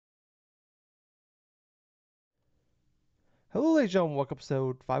Hello, ladies and gentlemen. Welcome to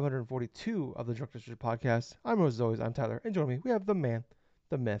episode 542 of the Drunk District Podcast. As always, I'm Tyler, and joining me, we have the man,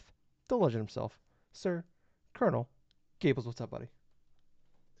 the myth, the legend himself, Sir Colonel Gables. What's up, buddy?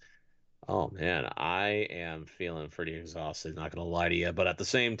 Oh man, I am feeling pretty exhausted, not gonna lie to you. But at the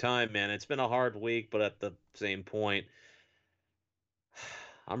same time, man, it's been a hard week, but at the same point,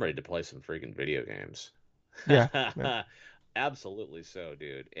 I'm ready to play some freaking video games. Yeah, yeah. Absolutely so,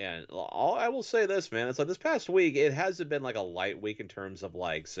 dude. And all I will say this, man, it's like this past week, it hasn't been like a light week in terms of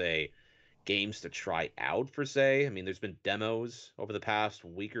like, say, games to try out per se. I mean, there's been demos over the past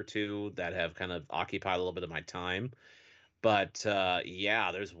week or two that have kind of occupied a little bit of my time. But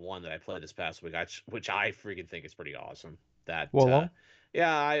yeah, there's one that I played this past week, which I freaking think is pretty awesome. That Well, long.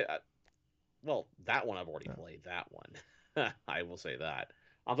 yeah, well, that one I've already No, played. That one, I will say that.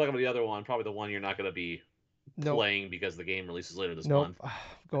 I'm talking about the other one, probably the one you're not going to be nope, playing because the game releases later this nope. month.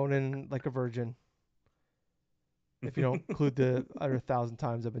 Going in like a virgin. If you don't include the other 1,000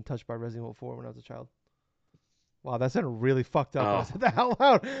 times I've been touched by Resident Evil 4 when I was a child. Wow, that sounded really fucked up when I Oh, said that out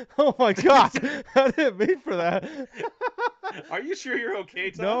loud. Oh my god, I didn't mean for that. are you sure you're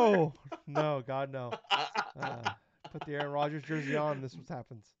okay, Tyler? No, no, God, no. Uh, put the Aaron Rodgers jersey on. And this what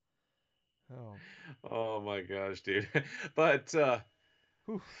happens. Oh, Oh my gosh, dude. But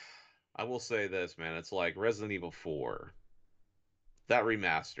whew. I will say this, man. It's like Resident Evil 4, that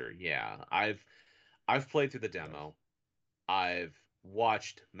remaster. Yeah, I've played through the Yes. demo. I've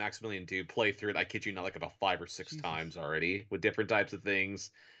watched Maximilian Dood play through it. I kid you not, like about five or six Jesus. times already with different types of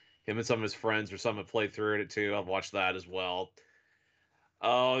things. Him and some of his friends or some have played through it too. I've watched that as well.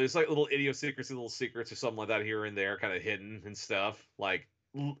 Oh, there's like little idiosyncrasy, little secrets or something like that here and there, kind of hidden and stuff. Like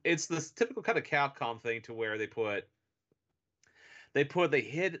it's this typical kind of Capcom thing to where they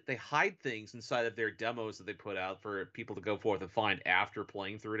hide things inside of their demos that they put out for people to go forth and find after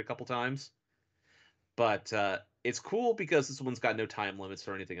playing through it a couple times. But it's cool because this one's got no time limits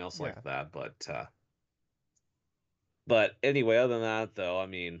or anything else like Yeah. that. But anyway, other than that, though, I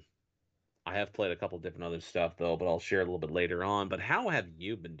mean, I have played a couple different other stuff though, but I'll share a little bit later on. But how have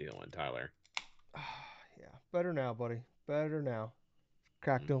you been doing, Tyler? Yeah. Better now, buddy. Better now.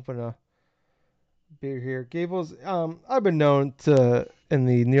 Cracked Hmm. open a beer here. Gables, I've been known to, in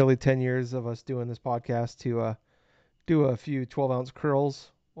the nearly 10 years of us doing this podcast, to do a few 12-ounce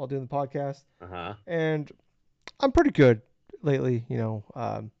curls while doing the podcast. Uh huh. And I'm pretty good lately,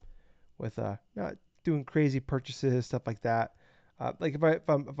 with not doing crazy purchases, stuff like that. Like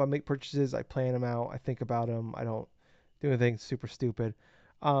if I make purchases, I plan them out, I think about them, I don't do anything super stupid.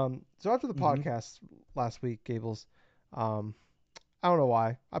 So after the Hmm. podcast last week, Gables, um, I don't know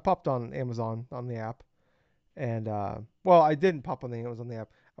why I popped on Amazon on the app, and well, I didn't pop on the Amazon the app.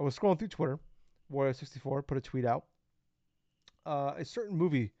 I was scrolling through Twitter. Warrior64 put a tweet out. A certain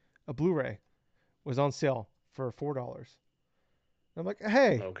movie, a Blu-ray, was on sale for $4. I'm like,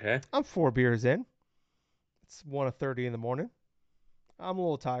 hey, Okay. I'm 4 beers in. It's 1:30 in the morning. I'm a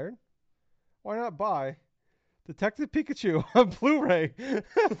little tired. Why not buy Detective Pikachu on Blu-ray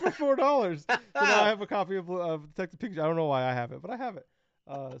for $4? So now I have a copy of Detective Pikachu. I don't know why I have it, but I have it.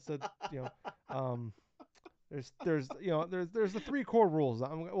 So you um, there's the three core rules.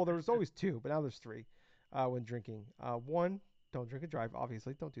 Well, there's always two, but now there's three when drinking. One, don't drink and drive.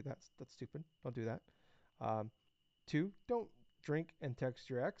 Obviously, don't do that. That's stupid. Don't do that. Um, Two, don't drink and text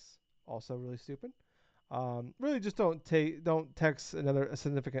your ex. Also really stupid. Really just don't text a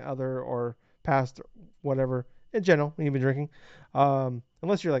significant other or past whatever in general when you've been drinking.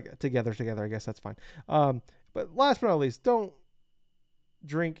 Unless you're like together, I guess that's fine. Um, but last but not least, don't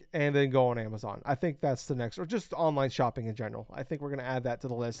drink and then go on Amazon. I think that's the next, or just online shopping in general. I think we're gonna add that to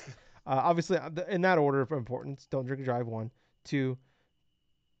the list. Obviously, in that order of importance, don't drink and drive. One, two,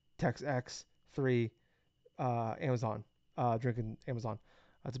 text X. Three, Amazon. Drinking Amazon.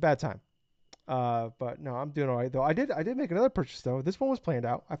 It's a bad time. But no, I'm doing all right though. I did make another purchase though. This one was planned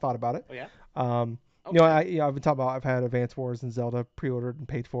out. I thought about it. Oh yeah. Um, Okay. I've been talking about I've had Advance Wars and Zelda pre-ordered and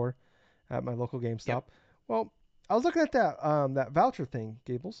paid for at my local GameStop. Yep. Well, I was looking at that voucher thing,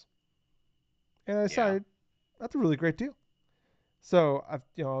 Gables, and I Yeah. decided that's a really great deal. So I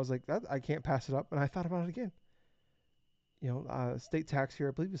was like that I can't pass it up, and I thought about it again. State tax here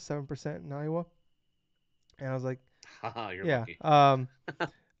I believe is 7% in Iowa, and I was like, Haha, you're yeah. lucky. I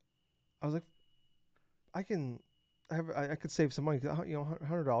was like, I could save some money.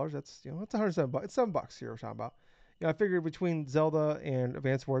 $100. That's $107. It's $7 here we're talking about. I figured between Zelda and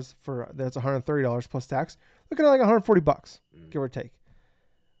Advance Wars that's $130 plus tax. Looking at like $140, Mm, give or take.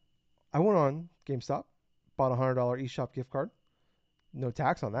 I went on GameStop, bought $100 eShop gift card, no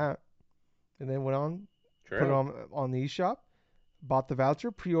tax on that, and then went on, put it true. on the eShop, bought the voucher,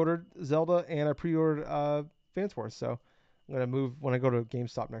 pre-ordered Zelda, and I pre-ordered Advance Wars. So I'm gonna move when I go to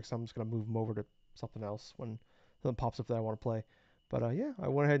GameStop next time. I'm just gonna move them over to something else when something pops up that I want to play. But yeah, I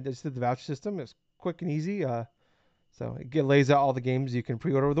went ahead and just did the voucher system. It's quick and easy. So lays out all the games you can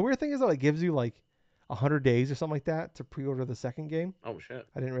pre-order. The weird thing is though, it gives you like 100 days or something like that to pre-order the second game. Oh shit.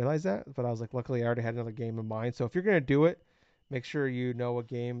 I didn't realize that, but I was like, luckily I already had another game in mind. So if you're gonna do it, make sure you know a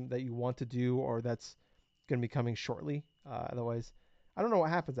game that you want to do or that's gonna be coming shortly. Otherwise, I don't know what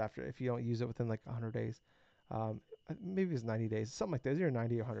happens after if you don't use it within like 100 days. Um, Maybe it's 90 days, something like that. It's either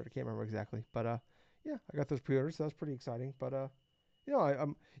 90 or 100. I can't remember exactly. But yeah, I got those pre-orders, so that's pretty exciting. But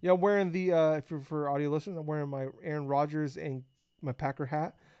I'm wearing the for audio listeners, I'm wearing my Aaron Rodgers and my Packer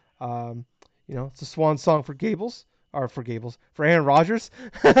hat. Um, it's a swan song for Gables. Or for Gables, for Aaron Rodgers.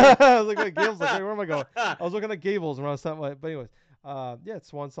 I was looking at Gables, like, where am I going? I was looking at Gables when I was talking about, but anyways, yeah,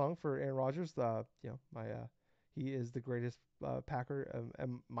 it's one song for Aaron Rodgers. He is the greatest Packer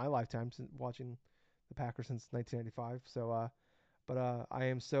in my lifetime since watching the Packers since 1995. So, I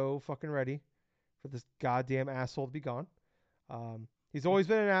am so fucking ready for this goddamn asshole to be gone. He's always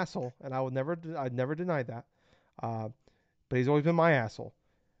been an asshole, and I'd never deny that. But he's always been my asshole.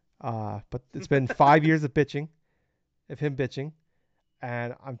 But it's been 5 years of him bitching,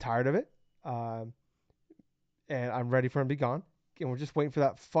 and I'm tired of it. And I'm ready for him to be gone. And we're just waiting for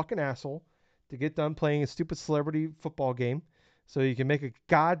that fucking asshole to get done playing a stupid celebrity football game so you can make a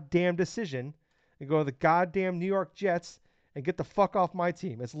goddamn decision and go to the goddamn New York Jets and get the fuck off my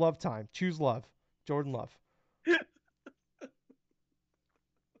team. It's love time. Choose love. Jordan Love.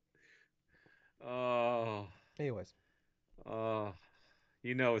 Oh. Anyways.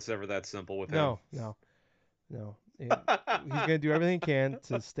 It's never that simple with him. No. He's going to do everything he can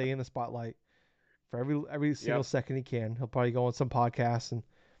to stay in the spotlight for every single second he can. He'll probably go on some podcasts and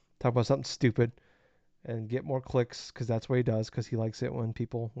talk about something stupid and get more clicks because that's what he does because he likes it when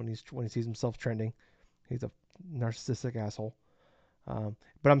he sees himself trending. He's a narcissistic asshole.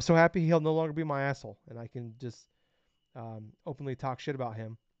 But I'm so happy he'll no longer be my asshole and I can just openly talk shit about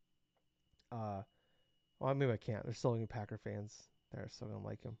him. Well, maybe I can't. There's still any Packer fans that are still going to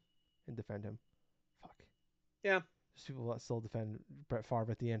like him and defend him. Fuck. Yeah. There's people that still defend Brett Favre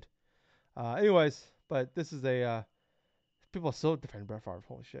at the end. Anyways, but this is people still defend Brett Favre.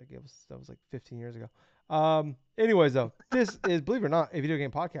 Holy shit, that was like 15 years ago. Anyways, though, this is, believe it or not, a video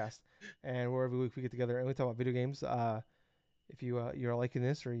game podcast, and where every week we get together and we talk about video games. If you're liking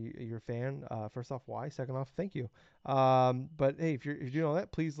this or you're a fan, first off, why? Second off, thank you. But hey, if you're doing all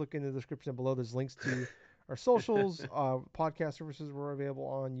that, please look in the description below. There's links to our socials, podcast services. We're available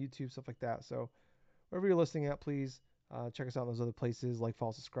on YouTube, stuff like that. So wherever you're listening at, please check us out in those other places. Like,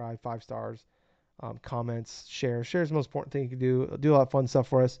 follow, subscribe, 5 stars, comments, share. Share is the most important thing you can do. Do a lot of fun stuff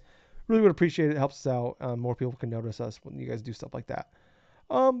for us. Really would appreciate it. It helps us out. More people can notice us when you guys do stuff like that.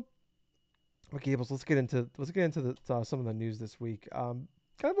 Okay, let's get into some of the news this week. Kind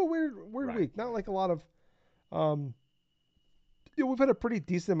of a weird right. week. Not like a lot of. We've had a pretty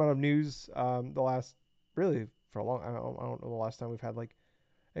decent amount of news. The last really for a long. I don't know the last time we've had like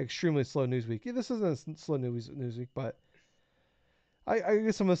an extremely slow news week. Yeah, this isn't a slow news week, but I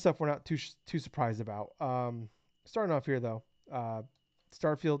guess some of the stuff we're not too surprised about. Starting off here though,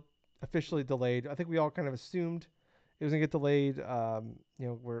 Starfield officially delayed. I think we all kind of assumed it was gonna get delayed.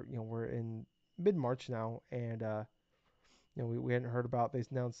 We're in mid-March now, and we hadn't heard about. They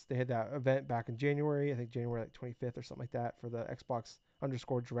announced they had that event back in January. I think January like 25th or something like that for the Xbox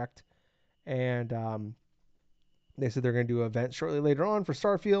 _Direct, and they said they're going to do an event shortly later on for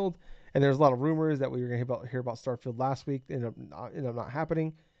Starfield. And there's a lot of rumors that we were going to hear about Starfield last week. Ended up not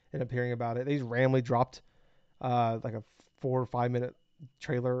happening. Ended up hearing about it. They just randomly dropped like a 4 or 5 minute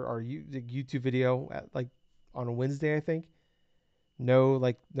trailer or YouTube video at like on a Wednesday, I think. No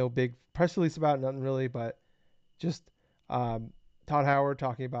big press release about it, nothing really, but just Todd Howard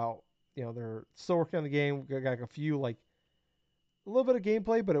talking about they're still working on the game. Got like a few like a little bit of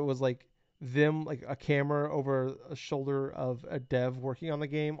gameplay, but it was like them like a camera over a shoulder of a dev working on the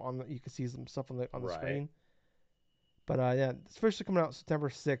game. You can see some stuff on the right. screen. But yeah, it's officially coming out September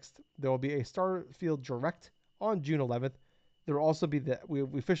 6th. There will be a Starfield Direct on June 11th. There will also be we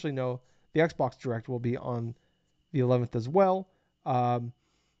officially know the Xbox Direct will be on the 11th as well.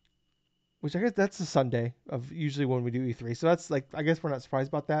 Which I guess that's the Sunday of usually when we do E3. So that's like, I guess we're not surprised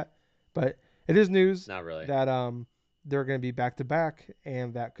about that, but it is news. Not really. That they're going to be back to back,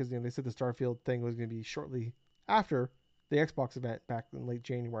 and that because they said the Starfield thing was going to be shortly after the Xbox event back in late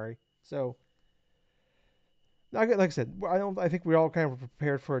January. So, like I said, I think we're all kind of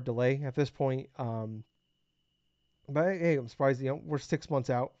prepared for a delay at this point. But hey, I'm surprised. We're 6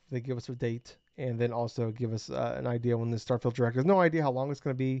 months out. They give us a date, and then also give us an idea when the Starfield Direct. There's no idea how long it's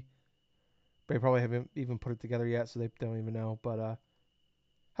going to be. They probably haven't even put it together yet, so they don't even know. But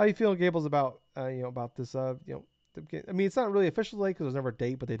how you feeling, Gables, about about this? I mean, it's not really official delay because there's never a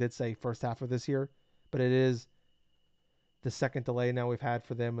date, but they did say first half of this year. But it is the second delay now we've had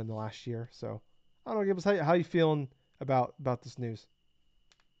for them in the last year. So I don't know, Gables, how you feeling about this news?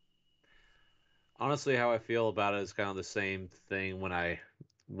 Honestly, how I feel about it is kind of the same thing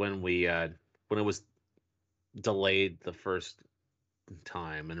when we when it was delayed the first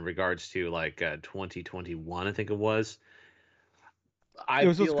time in regards to like 2021, I think it was. It I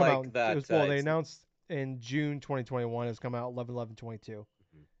was supposed feel to come out. like It was that well, they it's announced in June 2021. It's come out 11/11/22,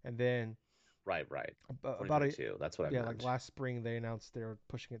 and then right, right. about a 2022. That's what I yeah, like meant. last spring they announced they're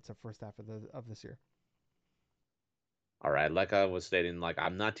pushing it to first half of this year. All right, like I was stating, like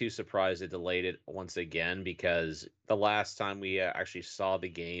I'm not too surprised it delayed it once again because the last time we actually saw the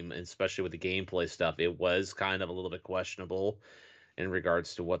game, and especially with the gameplay stuff, it was kind of a little bit questionable in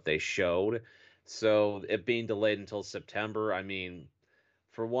regards to what they showed. So it being delayed until September, I mean,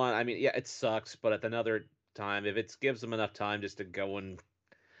 for one, I mean, yeah, it sucks, but at another time, if it gives them enough time just to go and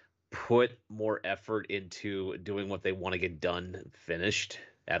put more effort into doing what they want to get done finished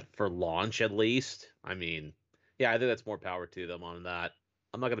at for launch at least. I mean, yeah, I think that's more power to them on that.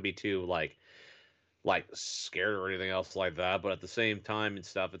 I'm not gonna be too like scared or anything else like that, but at the same time and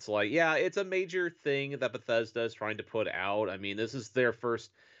stuff, it's like, yeah, it's a major thing that Bethesda is trying to put out. I mean, this is their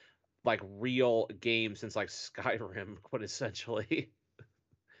first like real game since like Skyrim, quite essentially.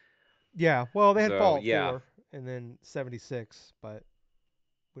 Yeah, well, they had So Fallout yeah, 4 and then 76, but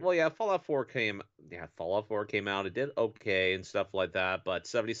well, yeah, Fallout 4 came out. It did okay and stuff like that, but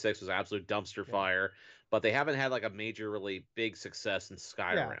 76 was absolute dumpster yeah, fire. But they haven't had like a major, really big success in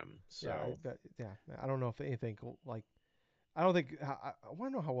yeah, Skyrim. yeah, So yeah. I don't know if anything like I don't think I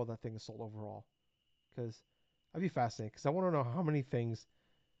want to know how well that thing is sold overall because I'd be fascinated because I want to know how many things,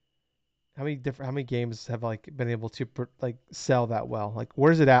 how many games have like been able to like sell that well. Like,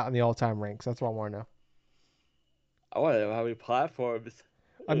 where's it at in the all-time ranks? That's what I want to know. I want to know how many platforms.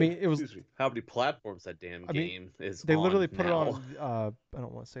 I mean, it was. Excuse me. How many platforms that damn I mean, game is they on literally put it now? on. I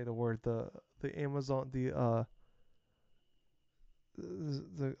don't want to say the word. The Amazon the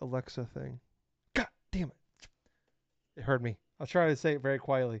Alexa thing. God damn it! It heard me. I'll try to say it very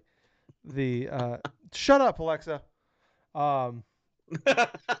quietly. The shut up, Alexa. Um,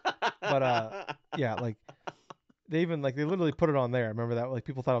 but yeah, like they literally put it on there. I remember that like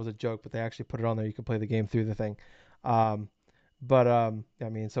people thought it was a joke, but they actually put it on there. You can play the game through the thing. Um, but I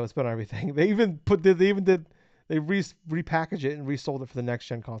mean, so it's been on everything. They repackaged it and resold it for the next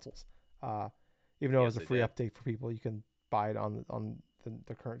gen consoles. Uh, Even though it was Yes, a they free did. update for people, you can buy it on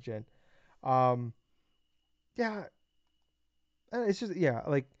the current gen. Um, yeah, it's just yeah,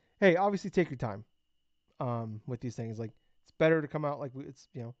 like hey, obviously take your time with these things. Like it's better to come out like it's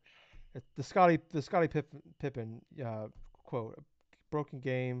the Scotty Pippen quote: "Broken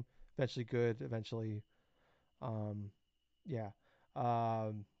game, eventually good, eventually um, yeah."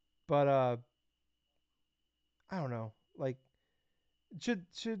 Um, but I don't know. Like, should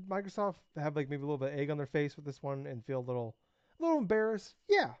Microsoft have like maybe a little bit of egg on their face with this one and feel a little embarrassed?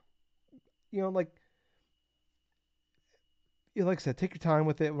 Yeah, like like I said, take your time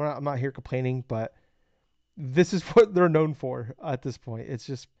with it. I'm not here complaining, but this is what they're known for at this point. It's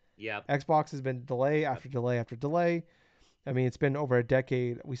just Yep. Xbox has been delay Yep. after delay after delay. I mean, it's been over a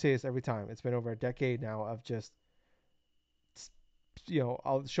decade. We say this every time. It's been over a decade now of just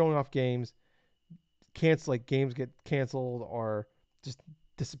showing off games, cancel like games get canceled or just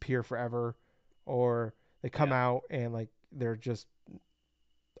disappear forever, or they come Yep. out and like they're just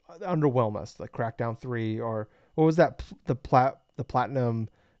underwhelm us, like Crackdown 3 or what was that the platinum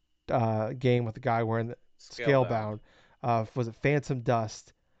game with the guy wearing the Scalebound. Scalebound? Was it Phantom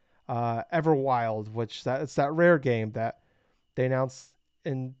Dust? Everwild, which it's that rare game that they announced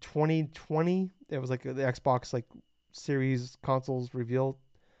in 2020. It was like the Xbox like series consoles reveal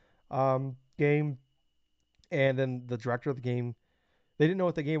game, and then the director of the game, they didn't know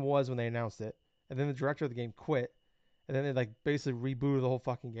what the game was when they announced it, and then the director of the game quit, and then they like basically rebooted the whole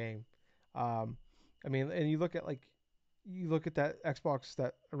fucking game. Um, I mean, and you look at that Xbox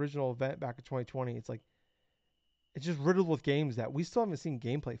that original event back in 2020. It's like it's just riddled with games that we still haven't seen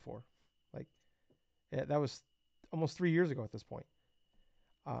gameplay for. Like yeah, that was almost 3 years ago at this point.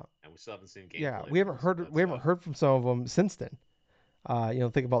 Uh, And we still haven't seen yeah, gameplay for some of that we haven't stuff. heard from some of them since then.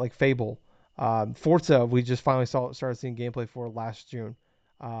 Think about like Fable, Forza. We just finally started seeing gameplay for last June.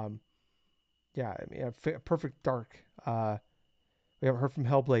 Um, yeah, I mean, Perfect Dark. We haven't heard from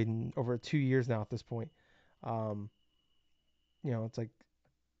Hellblade in over 2 years now at this point. Um, it's like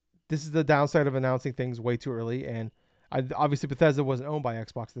this is the downside of announcing things way too early, and Obviously Bethesda wasn't owned by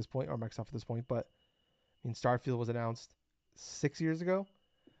Xbox at this point or Microsoft at this point, but I mean Starfield was announced 6 years ago.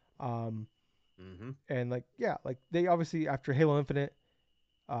 Um, Hmm. and like yeah, like they obviously after Halo Infinite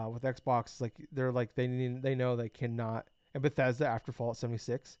with Xbox, like they're like they know they cannot, and Bethesda after Fallout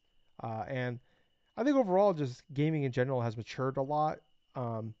 76, and I think overall just gaming in general has matured a lot.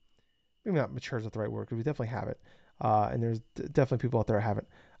 Um, Maybe not mature is not the right word because we definitely have it, and there's definitely people out there who haven't.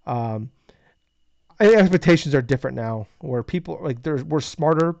 Um, I think expectations are different now, where people like we're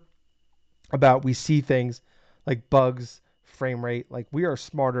smarter about we see things like bugs, frame rate. Like we are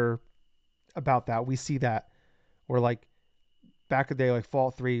smarter about that. We see that. We're like back in the day, like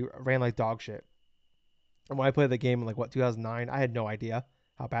Fallout 3 ran like dog shit. And when I played the game in like what 2009, I had no idea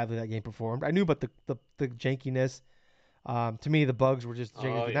how badly that game performed. I knew about the jankiness. To me, the bugs were just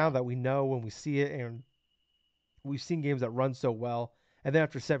janky. Oh But now yeah. that we know when we see it, and we've seen games that run so well, and then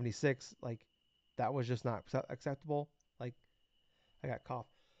after 76, like that was just not acceptable. Like I got cough.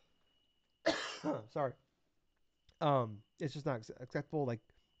 Sorry. It's just not acceptable. Like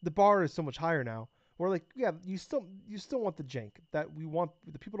the bar is so much higher now. We're like, yeah, you still want the jank that we want.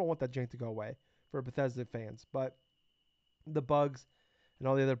 The people don't want that jank to go away for Bethesda fans, but the bugs and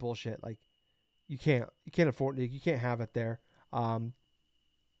all the other bullshit, like you can't afford it. You can't have it there. Um,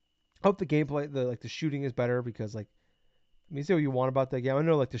 I hope the gameplay, the shooting is better because like I mean, say what you want about that game. I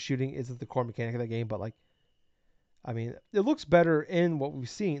know like the shooting isn't the core mechanic of that game, but like I mean, it looks better in what we've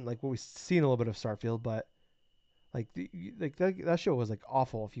seen, like what we've seen a little bit of Starfield, but like like that show was like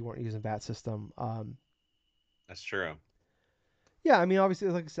awful if you weren't using bat system. That's true. Yeah, I mean, obviously,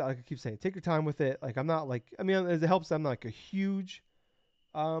 like I said, like I keep saying, take your time with it. Like I'm not like I mean, it helps. I'm not like a huge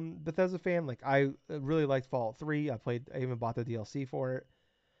Bethesda fan. Like I really liked Fallout 3. I even bought the DLC for it.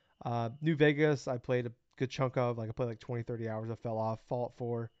 New Vegas, I played a good chunk of. Like I played like 20, 30 hours. I fell off. Fallout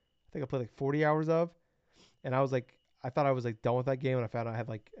 4, I think I played like 40 hours of, and I was like, I thought I was like done with that game, and I found out I had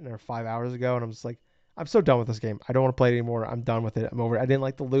like another 5 hours ago, and I'm just like, I'm so done with this game. I don't want to play it anymore. I'm done with it. I'm over it. I didn't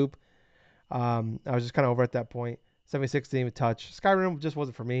like the loop. I was just kind of over at that point. 76 didn't even touch. Skyrim just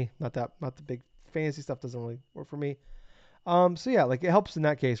wasn't for me. Not the big fantasy stuff doesn't really work for me. So yeah, like it helps in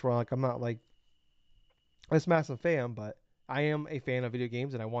that case where like I'm not like this massive fan, but I am a fan of video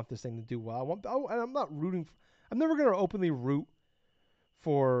games and I want this thing to do well. And I'm not rooting. I'm never gonna openly root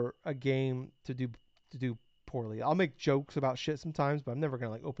for a game to do poorly. I'll make jokes about shit sometimes, but I'm never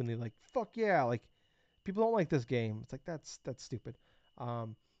gonna like openly like fuck yeah, like people don't like this game. It's like that's stupid.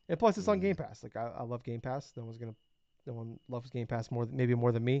 Um, and plus it's on Game Mm. Pass. Like I love Game Pass. No one loves Game Pass maybe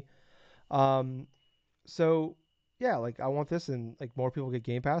more than me. Um, so yeah, like I want this, and like more people get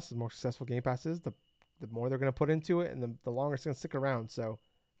Game Pass, the more successful Game Pass is, the more they're gonna put into it, and the longer it's gonna stick around. So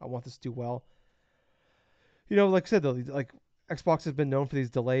I want this to do well. Like I said, though, like Xbox has been known for these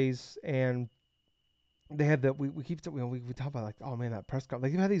delays, and they had that we keep we talk about like oh man that press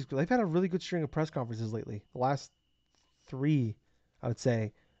conference like they've had a really good string of press conferences lately. The last three, I would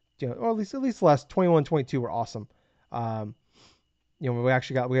say, or at least the last 21, 22 were awesome. Um, we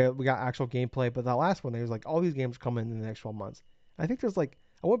actually got actual gameplay, but the last one there's like all these games coming in the next 12 months. I think there's like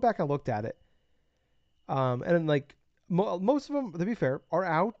I went back and looked at it, and then like most of them, to be fair, are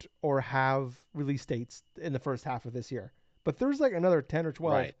out or have release dates in the first half of this year. But there's like another 10 or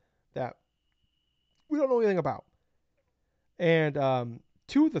 12 Right. that we don't know anything about, and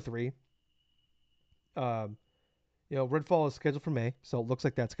two of the three, um, Redfall is scheduled for May, so it looks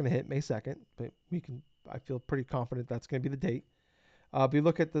like that's going to hit May 2nd. But I feel pretty confident that's going to be the date. But you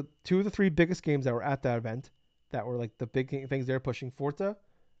look at the two of the three biggest games that were at that event, that were like the big things they're pushing. Forza,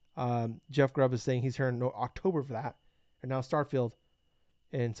 Jeff Grubb is saying he's here in October for that, and now Starfield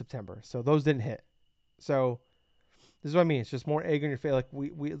in September. So those didn't hit. So this is what I mean. It's just more egg on your face. Like we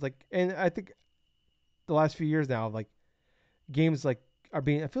like, and I think the last few years now, like games like are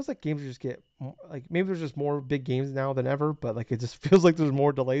being. It feels like games just get like maybe there's just more big games now than ever, but like it just feels like there's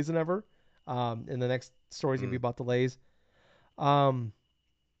more delays than ever. And the next story's gonna be Mm. about delays. Um,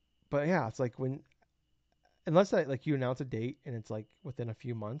 but yeah, it's like when unless that like you announce a date and it's like within a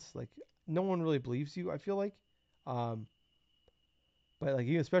few months, like no one really believes you. I feel like, um, but like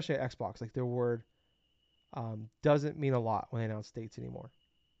you, especially at Xbox, like their word doesn't mean a lot when they announce dates anymore.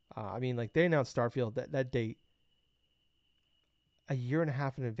 I mean, like they announced Starfield that date a year and a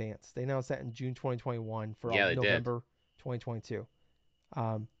half in advance. They announced that in June 2021 for Yeah, they did. November 2022.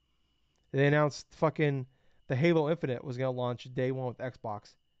 Um, they announced fucking the Halo Infinite was gonna launch day one with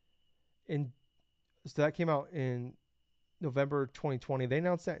Xbox. In So that came out in November 2020. They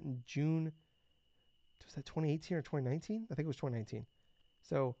announced that in June. Was that 2018 or 2019? I think it was 2019.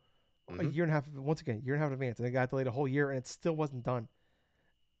 So a Hmm. year and a half. Once again, year and a half in advance, and they got delayed a whole year, and it still wasn't done.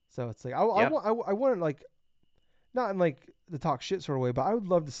 So it's like I Yep. want like not in like the talk shit sort of way, but I would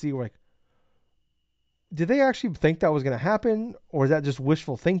love to see like, did they actually think that was going to happen, or is that just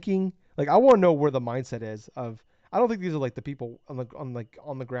wishful thinking? Like, I want to know where the mindset is of. I don't think these are like the people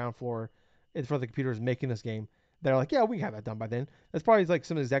on the ground floor in front of the computers making this game. They're like, yeah, we can have that done by then. That's probably like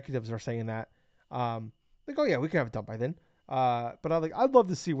some executives are saying that. Like, oh yeah, we can have it done by then. But I'd love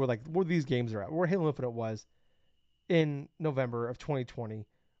to see where these games are at, where Halo Infinite was in November of 2020,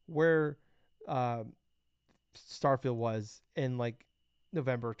 where uh, Starfield was in like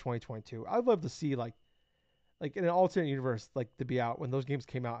November 2022. I'd love to see like in an alternate universe, like to be out when those games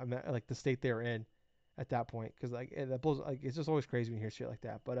came out and that, like the state they were in at that point, because like that blows, like it's just always crazy when you hear shit like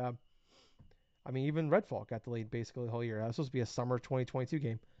that. But I mean, even Redfall got delayed basically the whole year. That was supposed to be a summer 2022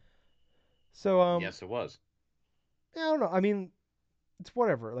 game. So Yes, it was. yeah, I don't know. I mean, it's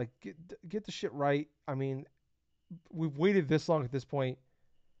whatever. Like get the shit right. I mean, we've waited this long at this point.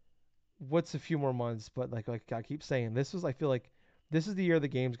 What's a few more months? But like I keep saying, this is I feel like this is the year the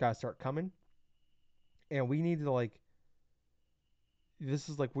games gotta start coming, and we need to like this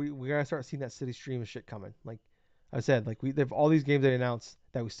is like we gotta start seeing that city stream of shit coming. Like I said, like they've all these games they announced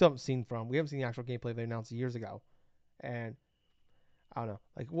that we still haven't seen from. We haven't seen the actual gameplay they announced years ago, and I don't know.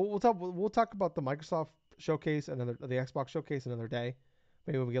 Like we'll talk about the Microsoft showcase another the Xbox showcase another day.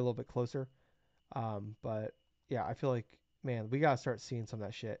 Maybe when we get a little bit closer. But yeah, I feel like man, we gotta start seeing some of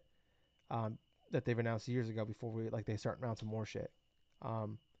that shit that they've announced years ago before they start announcing more shit.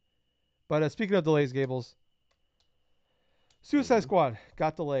 Um, but speaking of delays, Gables, Suicide Hmm. Squad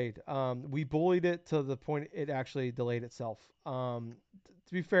got delayed. We bullied it to the point it actually delayed itself. To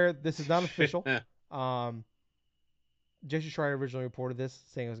be fair, this is not official. Um, Jason Schreier originally reported this,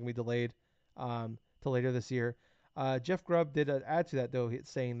 saying it was going to be delayed to later this year. Jeff Grubb did add to that, though,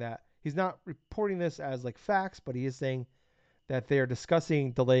 saying that he's not reporting this as like facts, but he is saying that they are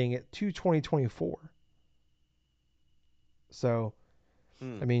discussing delaying it to 2024. So,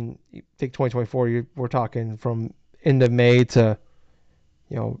 Hmm. I mean, you take 2024, we're talking from end of May to,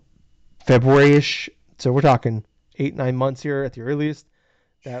 you know, February-ish. So we're talking 8 9 months here at the earliest.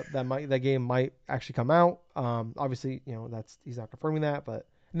 That game might actually come out. Obviously, that's he's not confirming that, but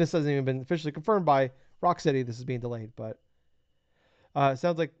and this hasn't even been officially confirmed by Rocksteady. This is being delayed, but it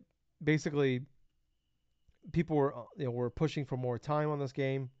sounds like basically people were pushing for more time on this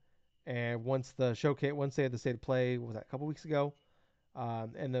game, and once they had the state of play, what was that a couple weeks ago,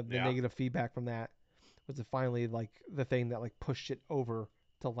 and the Yeah. negative feedback from that was finally like the thing that like pushed it over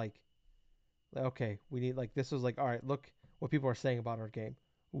to like okay, we need like this was like all right, look what people are saying about our game.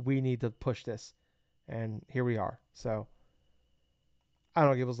 We need to push this, and here we are. So I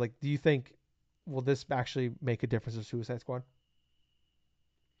don't know. It was like, do you think will this actually make a difference in Suicide Squad?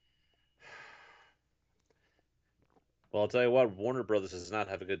 Well, I'll tell you what, Warner Brothers does not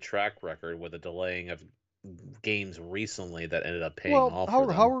have a good track record with the delaying of games recently that ended up paying Well, off for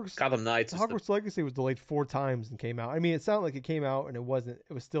them. Gotham Knights is the Hogwarts Legacy was delayed 4 times and came out. I mean, it sounded like it came out and it wasn't.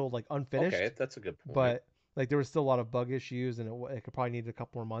 It was still like okay. unfinished, That's a good point. but like there was still a lot of bug issues and it could probably need a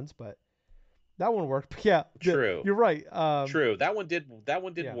couple more months. But that one worked. But yeah, True. you're right. True. That one did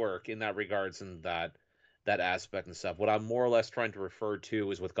Yeah, work in that regards and that aspect and stuff. What I'm more or less trying to refer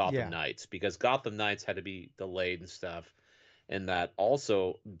to is with Gotham yeah, Knights because Gotham Knights had to be delayed and stuff, and that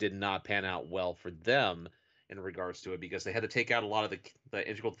also did not pan out well for them in regards to it because they had to take out a lot of the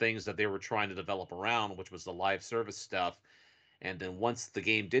integral things that they were trying to develop around, which was the live service stuff. And then once the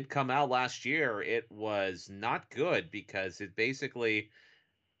game did come out last year, it was not good because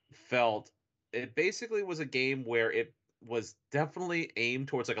felt it basically was a game where it was definitely aimed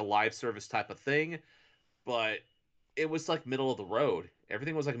towards like a live service type of thing, but it was like middle of the road.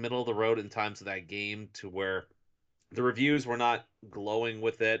 Everything was like middle of the road in times of that game to where the reviews were not glowing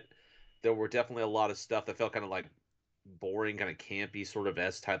with it. There were definitely a lot of stuff that felt kind of like boring, kind of campy sort of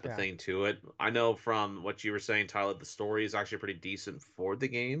S type of yeah. thing to it. I know from what you were saying, Tyler, the story is actually pretty decent for the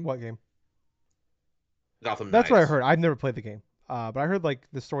game. What game? Gotham That's what I Knights. heard. I've never played the game, but I heard like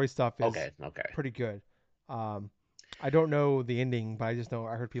the story stuff is Okay, okay, pretty good. Um, I don't know the ending, but I just know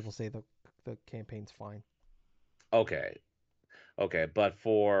I heard people say the campaign's fine. okay, okay. But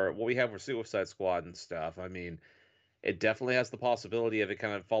for what we have for Suicide Squad and stuff, I mean, it definitely has the possibility of it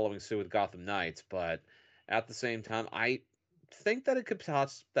kind of following suit with Gotham Knights, but at the same time, I think that it could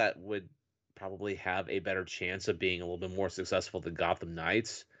that would probably have a better chance of being a little bit more successful than Gotham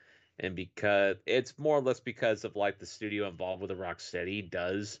Knights. And because it's more or less because of like the studio involved with the Rocksteady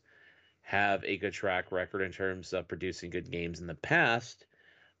does have a good track record in terms of producing good games in the past.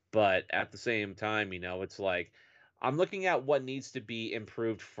 But at the same time, it's like I'm looking at what needs to be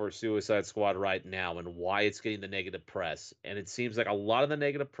improved for Suicide Squad right now and why it's getting the negative press. And it seems like a lot of the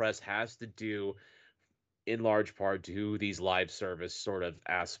negative press has to do in large part to these live service sort of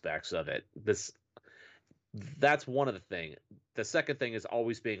aspects of it. That's one of the thing. The second thing is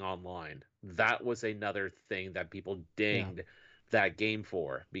always being online. That was another thing that people Yeah. dinged that game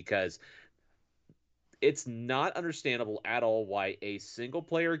for, because it's not understandable at all why a single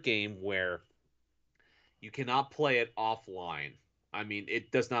player game where you cannot play it offline. I mean,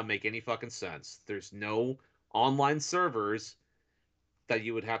 it does not make any fucking sense. There's no online servers that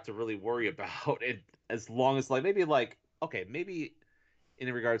you would have to really worry about it, as long as like maybe like okay, maybe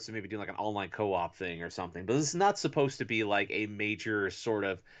in regards to maybe doing like an online co-op thing or something. But it's not supposed to be like a major sort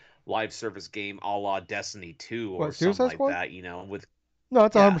of live service game a la Destiny 2 or What, something Suicide like Squad? that, with No,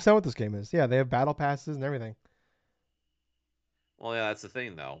 that's yeah. 100% what this game is. Yeah, they have battle passes and everything. Well, yeah, that's the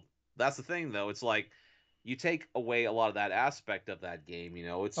thing though. That's the thing though. It's like you take away a lot of that aspect of that game,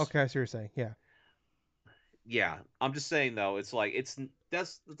 it's Okay, I see what you're saying. Yeah. yeah. I'm just saying though, it's like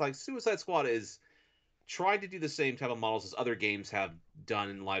Suicide Squad is trying to do the same type of models as other games have done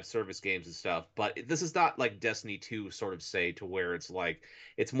in live service games and stuff, but this is not like Destiny 2 sort of say to where it's like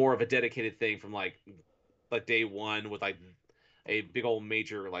it's more of a dedicated thing from like day one with like a big old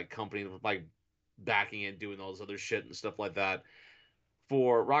major like company like backing it, doing all this other shit and stuff like that.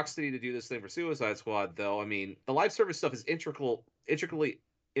 For Rocksteady to do this thing for Suicide Squad, though, I mean, the live service stuff is intricately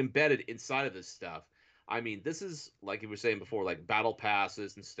embedded inside of this stuff. I mean, this is like you were saying before, like battle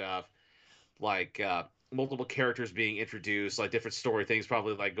passes and stuff, like multiple characters being introduced, like different story things,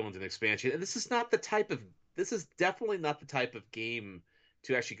 probably like going to an expansion. And this is definitely not the type of game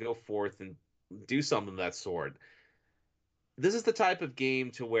to actually go forth and do something of that sort. This is the type of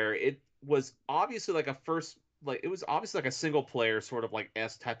game to where it was obviously like a first like it was obviously like a single player sort of like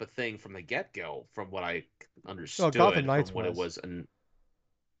S type of thing from the get go, from what I Well, Gotham understood Knights from when it was. was an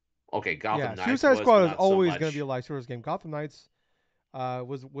okay, Gotham Yeah, Knights Suicide was, but Squad is not so always going to be much. a live service game. Gotham Knights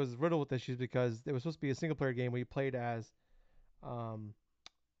was riddled with issues because it was supposed to be a single player game where you played as um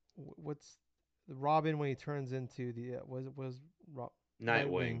what's Robin when he turns into the was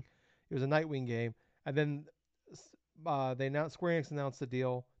Nightwing. Nightwing. It was a Nightwing game, and then they announced Square Enix announced a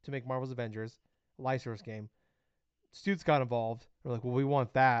deal to make Marvel's Avengers, a live service game. Suits got involved. They're like, well, we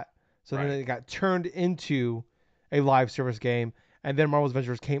want that. So then Right. it got turned into a live service game, and then Marvel's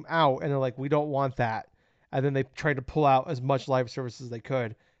Avengers came out, and they're like, we don't want that. And then they tried to pull out as much live service as they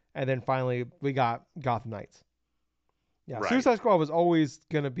could, and then finally we got Gotham Knights. Yeah, Right. Suicide Squad was always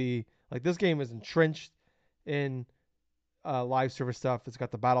gonna be like this game is entrenched in live service stuff. It's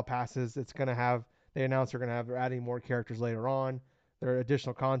got the battle passes. It's gonna have. They announced they're adding more characters later on. There are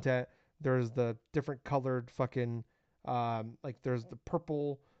additional content. There's the different colored fucking like there's the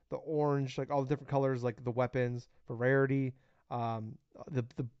purple, the orange, like all the different colors, like the weapons for rarity. Um, the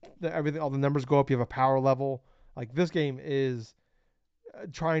everything, all the numbers go up. You have a power level. Like this game is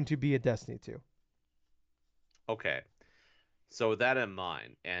trying to be a Destiny 2. Okay. So with that in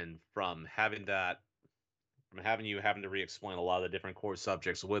mind, and from having you having to re-explain a lot of the different core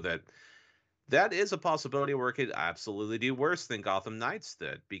subjects with it, that is a possibility where it could absolutely do worse than Gotham Knights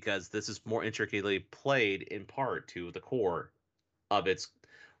did, because this is more intricately played in part to the core of its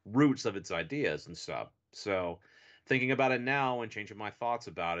roots of its ideas and stuff. So thinking about it now and changing my thoughts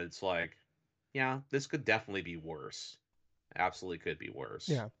about it, it's like, yeah, this could definitely be worse. Absolutely could be worse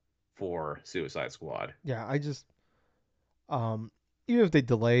Yeah, for Suicide Squad. yeah. I just um, even if they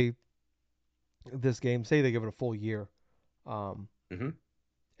delay this game, say they give it a full year, um, Hmm.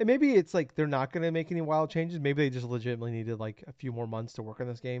 and maybe it's like they're not gonna make any wild changes. Maybe they just legitimately needed like a few more months to work on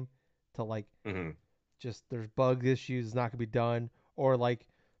this game to like Hmm. just there's bug issues, it's not gonna be done, or like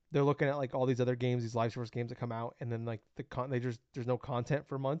they're looking at like all these other games, these live service games that come out, and then like they just there's no content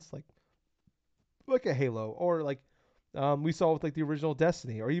for months, like a Halo, or like we saw with like the original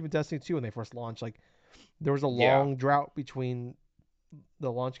Destiny, or even Destiny 2 when they first launched. Like there was a Yeah, long drought between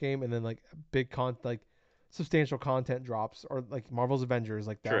the launch game and then like big like substantial content drops, or like Marvel's Avengers,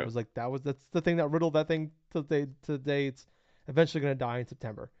 like true. that's the thing that riddled that thing to day. It's eventually gonna die in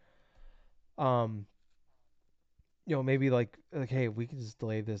September. Um, maybe like hey, we can just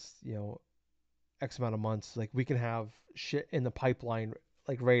delay this, X amount of months. Like we can have shit in the pipeline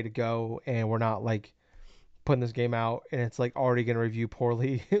like ready to go, and we're not like putting this game out and it's like already gonna review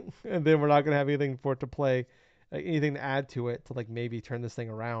poorly, and then we're not gonna have anything for it to play, like anything to add to it to like maybe turn this thing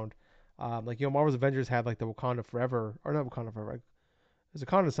around. Like Marvel's Avengers had like the Wakanda Forever, or not Wakanda Forever, like, it was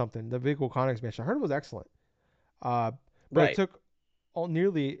Wakanda something, the big Wakanda expansion. I heard it was excellent. Uh, but it Right. took all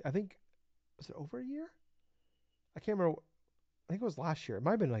nearly, I think, was it over a year? I can't remember. I think it was last year. It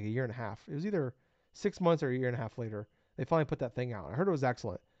might have been like a year and a half. It was either 6 months or a year and a half later. They finally put that thing out. I heard it was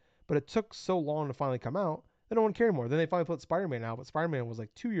excellent, but it took so long to finally come out that no one cared anymore. Then they finally put Spider-Man out, but Spider-Man was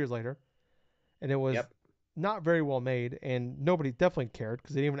like 2 years later, and it was Yep. not very well made, and nobody definitely cared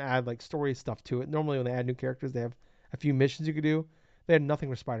because they didn't even add like story stuff to it. Normally, when they add new characters, they have a few missions you could do. They had nothing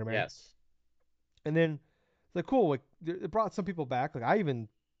for Spider-Man, Yes. and then like cool, like it brought some people back. Like I even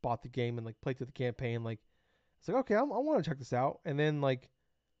bought the game and like played through the campaign. Like it's like okay, I want to check this out, and then like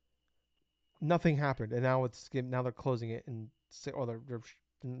nothing happened, and now they're closing it and or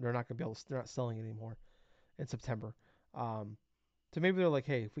they're not gonna be able to, they're not selling it anymore in September. Um, so maybe they're like,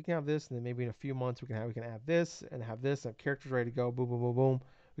 hey, if we can have this, and then maybe in a few months we can have this and have this, and characters ready to go, boom, boom, boom, boom.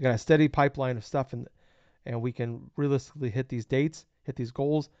 We got a steady pipeline of stuff, and we can realistically hit these dates, hit these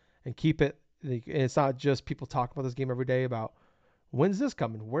goals, and keep it. And it's not just people talk about this game every day about when's this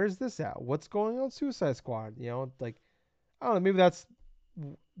coming, where's this at, what's going on Suicide Squad. Like I don't know, maybe that's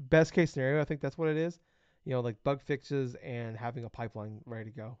best case scenario. I think that's what it is. Like bug fixes and having a pipeline ready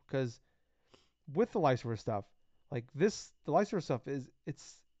to go. Because with the life server stuff, like the life server stuff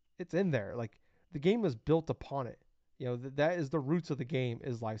it's in there. Like the game is built upon it. That is the roots of the game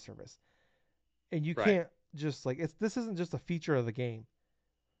is live service, and you Right. can't just like this isn't just a feature of the game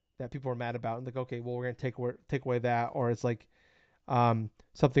that people are mad about and like okay, well we're gonna take away that, or it's like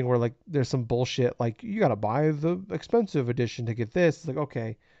something where like there's some bullshit like you gotta buy the expensive edition to get this. It's like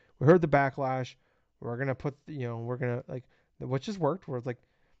okay, we heard the backlash, we're gonna put we're gonna like which has worked where it's like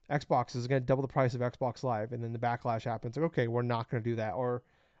Xbox is gonna double the price of Xbox Live, and then the backlash happens like okay, we're not gonna do that. Or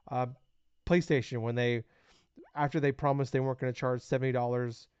uh, PlayStation when they after they promised they weren't gonna charge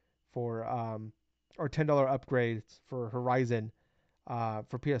 $70 for or $10 upgrades for Horizon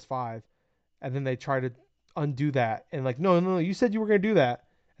for PS5, and then they try to undo that and like no, no, no, you said you were gonna do that,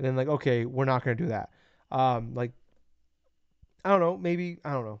 and then like okay, we're not gonna do that. Like I don't know, maybe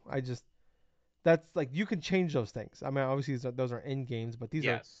I don't know. I just that's like you can change those things. I mean, obviously those are end games, but these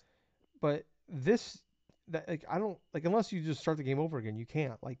are Yes. but this that like I don't like unless you just start the game over again, you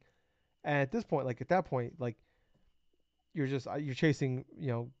can't like at this point like at that point like you're chasing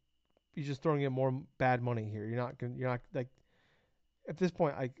you're just throwing in more bad money here. You're not like at this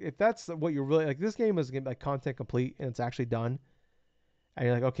point like if that's what you're really like this game is gonna be like content complete and it's actually done and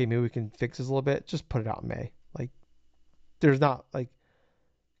you're like, okay, maybe we can fix this a little bit, just put it out in May. Like, there's not like,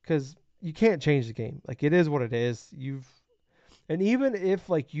 because you can't change the game. Like, it is what it is. And even if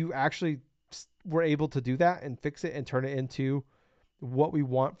like you actually were able to do that and fix it and turn it into what we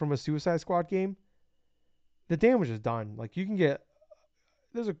want from a Suicide Squad game, the damage is done. Like, you can get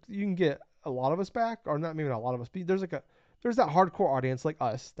a lot of us back, or not maybe not a lot of us, but there's that hardcore audience like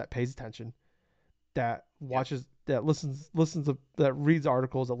us that pays attention, that Yep. watches, that listens to, that reads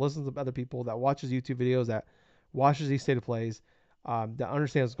articles, that listens to other people, that watches YouTube videos, that watches these state of plays, that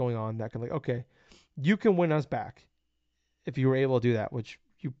understands what's going on, that can like okay, you can win us back if you were able to do that, which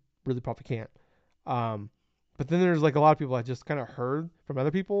you really probably can't. Um, but then there's like a lot of people that just kind of heard from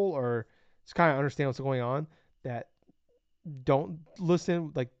other people or just kind of understand what's going on that don't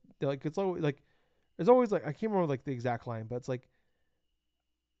listen. Like it's always like there's always like I can't remember like the exact line, but it's like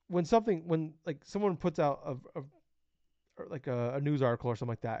when like someone puts out like a news article or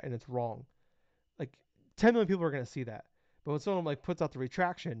something like that and it's wrong, like 10 million people are going to see that. But when someone like puts out the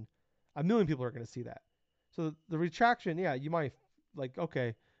retraction, a million people are going to see that. So the retraction, yeah, you might like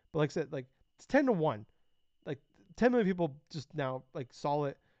okay, but like I said, like it's 10 to 1. Like 10 million people just now like saw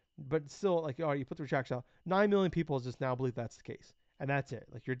it, but still like oh you put the retraction out, 9 million people just now believe that's the case, and that's it.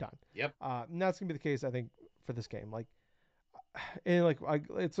 Like you're done. Yep. And that's gonna be the case I think for this game. Like and like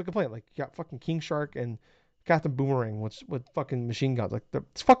it's a complaint. Like you got fucking King Shark and Captain Boomerang, which with fucking machine guns. Like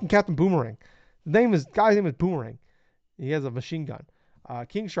it's fucking Captain Boomerang. The guy's name is Boomerang. He has a machine gun.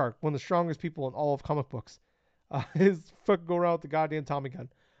 King Shark, one of the strongest people in all of comic books, is fucking go around with the goddamn Tommy gun.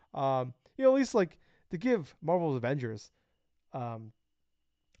 At least like to give Marvel's Avengers um,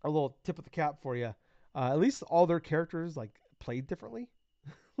 a little tip of the cap for you. At least all their characters like played differently.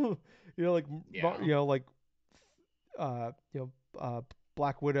 Like Yeah. like uh, you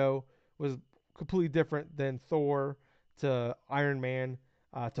Black Widow was completely different than Thor to Iron Man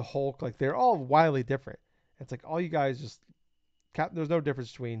to Hulk. Like they're all wildly different. It's like all you guys just there's no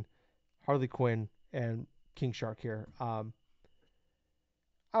difference between Harley Quinn and King Shark here.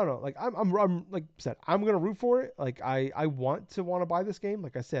 I don't know. Like I'm like I said, I'm gonna root for it. Like I want to buy this game.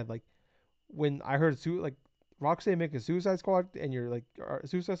 Like I said, like when I heard like Rocksteady make a Suicide Squad and you're like a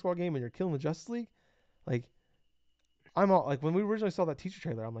Suicide Squad game and you're killing the Justice League, like I'm all like when we originally saw that teaser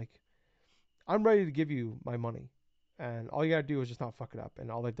trailer, I'm like I'm ready to give you my money, and all you gotta do is just not fuck it up. And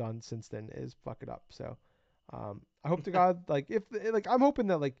all they've done since then is fuck it up. So I hope to God like if like I'm hoping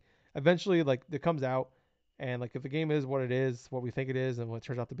that like eventually like it comes out and like if the game is what it is, what we think it is, and what it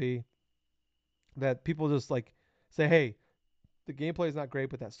turns out to be, that people just like say, hey, the gameplay is not great,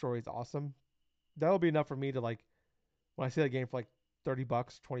 but that story is awesome. that'll be enough for me to like when I see that game for like $30,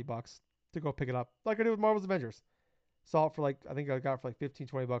 $20 to go pick it up, like I did with Marvel's Avengers. Saw it for like I think I got it for like 15,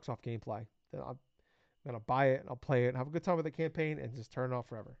 $20 off Gameplay. Then I'm gonna buy it and I'll play it and have a good time with the campaign and just turn it off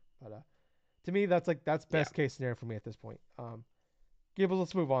forever. But to me, that's Yeah. best case scenario for me at this point. Gables,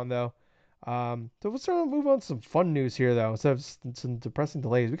 let's move on though. So let's start move on to some fun news here though. Instead of some depressing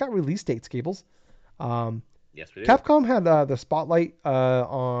delays, we got release dates, Gables. Um, Yes, we do. Capcom had the spotlight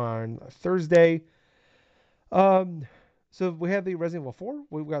on Thursday. Um, so we had the Resident Evil 4.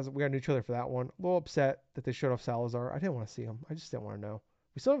 We got a new trailer for that one. A little upset that they showed off Salazar. I didn't want to see him. I just didn't want to know.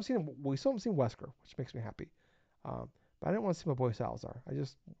 We still haven't seen him. We still haven't seen Wesker, which makes me happy. But I didn't want to see my boy Salazar. I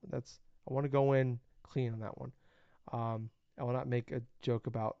want to go in clean on that one. I will not make a joke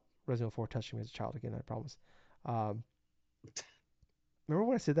about Resident Evil 4 touching me as a child again. I promise. Um, remember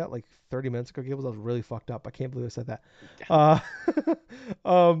when I said that like 30 minutes ago, Gables? I was really fucked up. I can't believe I said that. Uh,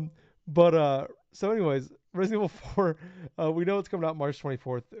 so anyways, Resident Evil 4, we know it's coming out March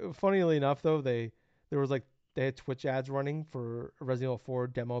 24th. Funnily enough, though, they had Twitch ads running for Resident Evil 4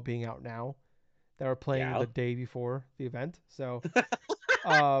 demo being out now that were playing the day before the event. So,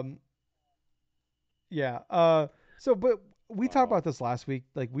 yeah. But we talked about this last week.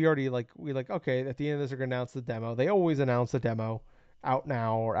 Like we okay, at the end of this, we're gonna announce the demo. They always announce the demo out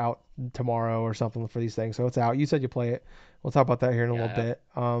now or out tomorrow or something for these things. So it's out. You said you play it. We'll talk about that here in a little bit.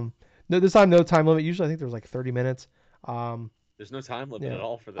 No, this time no time limit. Usually I think there's like 30 minutes. There's no time limit at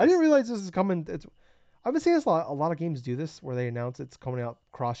all for this. I didn't realize this is coming. I've been seeing this a lot of games do this where they announce it's coming out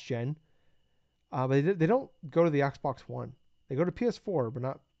cross gen. But they don't go to the Xbox One. They go to PS4, but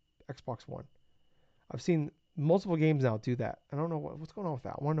not Xbox One. I've seen multiple games now do that. I don't know what's going on with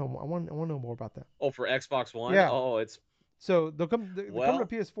that. I want to know. I want to know more about that. Oh, for Xbox One? Yeah. Oh, it's so they'll come to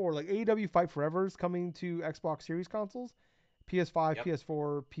PS4. Like AEW Fight Forever is coming to Xbox Series consoles, PS5,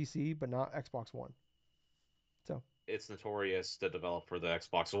 PS4, PC, but not Xbox One. So it's notorious to develop for the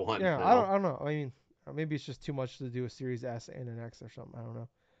Xbox One. Yeah, I don't know. I mean, maybe it's just too much to do a Series S and an X or something. I don't know.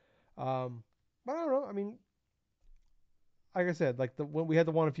 But I don't know. I mean, like I said, like when we had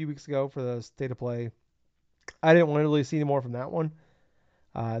the one a few weeks ago for the State of Play, I didn't want to really see any more from that one.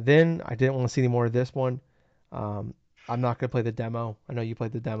 Then I didn't want to see any more of this one. I'm not gonna play the demo. I know you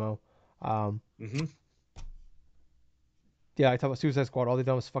played the demo. Yeah, I talked about Suicide Squad. All they've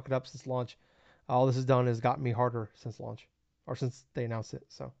done was fuck it up since launch. All this has done is gotten me harder since launch, or since they announced it.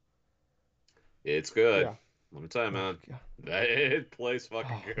 So it's good. Yeah. Let me tell you, man. It plays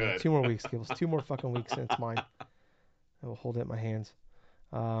fucking good. Man, 2 more weeks, Gables. 2 more fucking weeks, and it's mine. I will hold it in my hands.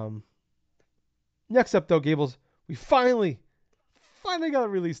 Next up, though, Gables, we finally got a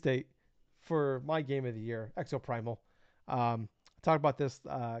release date for my game of the year, Exoprimal. I talked about this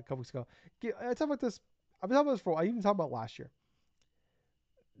a couple weeks ago. I talked about this. I've been talking about this for. I even talked about last year.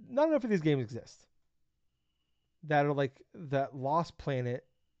 Not enough of these games exist that are like that Lost Planet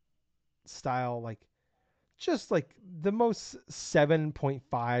style, like just like the most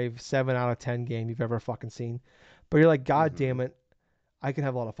 7.5, 7 out of 10 game you've ever fucking seen. But you're like, God damn it, I can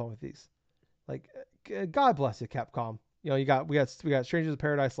have a lot of fun with these. Like, God bless you, Capcom. You know, we got Strangers of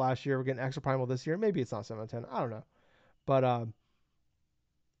Paradise last year. We're getting Exoprimal this year. Maybe it's not 7 out of 10. I don't know. But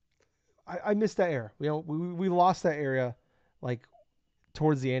I missed that era. You know, we lost that area like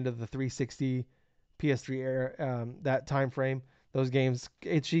towards the end of the 360 PS3 era, that time frame. Those games,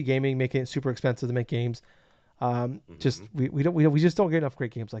 HG Gaming making it super expensive to make games. Just we just don't get enough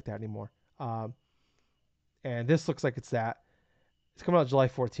great games like that anymore. And this looks like it's that. It's coming out July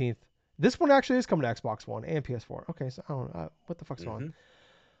 14th. This one actually is coming to Xbox One and PS4. Okay, so I don't know what the fuck's on.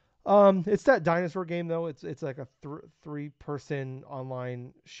 It's that dinosaur game though. It's like a 3-person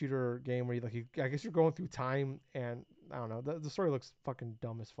online shooter game where I guess you're going through time, and I don't know. The story looks fucking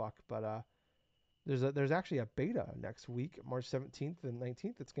dumb as fuck, but there's actually a beta next week, March 17th and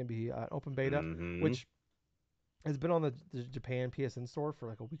 19th. It's gonna be an open beta, which has been on the Japan PSN store for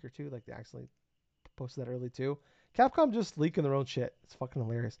like a week or two. Like they actually posted that early too. Capcom just leaking their own shit. It's fucking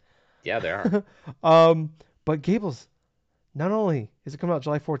hilarious. Yeah, they are. But Gables, not only is it coming out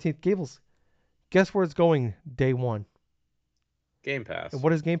July 14th, Gables, guess where it's going day one? Game Pass. And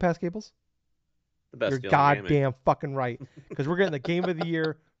what is Game Pass, Gables? The best. You're goddamn fucking right. Because we're getting the game of the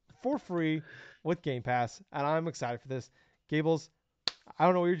year for free with Game Pass, and I'm excited for this. Gables, I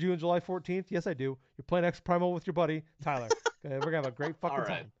don't know what you're doing July 14th. Yes, I do. You're playing Exoprimal with your buddy, Tyler. We're going to have a great fucking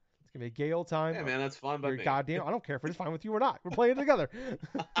time. It's going to be a gay old time. Yeah, man, that's fun. But goddamn, I don't care if it's fine with you or not. We're playing it together.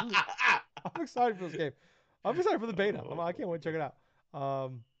 I'm excited for this game. I'm excited for the beta. I can't wait to check it out.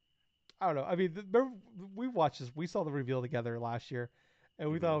 I don't know. I mean, we watched this. We saw the reveal together last year,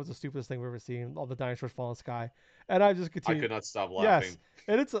 and we thought Hmm. it was the stupidest thing we've ever seen. All the dinosaurs fall in the sky, and I just I continued. could not stop Yes, laughing.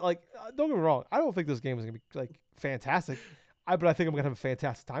 and it's like don't get me wrong. I don't think this game is gonna be like fantastic, but I think I'm gonna have a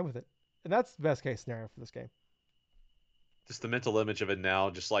fantastic time with it, and that's the best case scenario for this game. Just the mental image of it now,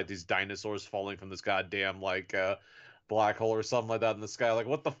 just like these dinosaurs falling from this goddamn like black hole or something like that in the sky. Like,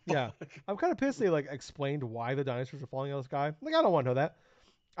 what the fuck? Yeah, I'm kind of pissed they like explained why the dinosaurs are falling out of the sky. Like I don't want to know that.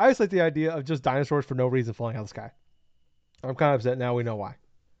 I just like the idea of just dinosaurs for no reason falling out of the sky. I'm kind of upset now. We know why.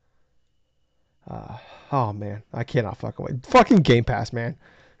 Uh, oh man, I cannot fucking wait. Fucking Game Pass, man.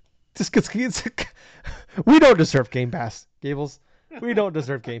 Just gets we don't deserve Game Pass, Gables. We don't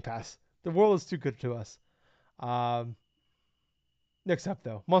deserve Game Pass. The world is too good to us. Um, next up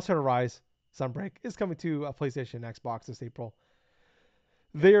though, Monster Hunter Rise Sunbreak is coming to a PlayStation and Xbox this April.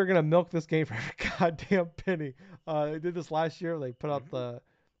 They are gonna milk this game for every goddamn penny. They did this last year. They put out Hmm. the,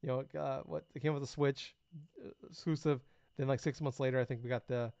 what they came with the Switch exclusive. Then like 6 months later, I think we got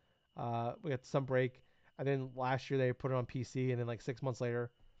Sunbreak, and then last year they put it on PC, and then like 6 months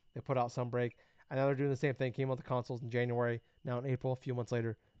later, they put out Sunbreak, and now they're doing the same thing. Came out the consoles in January, now in April, a few months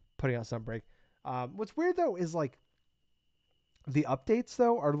later, putting out Sunbreak. What's weird though is like the updates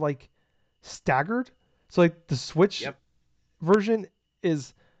though are like staggered. So like the Switch Yep. version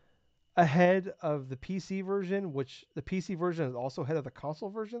is ahead of the PC version, which the PC version is also ahead of the console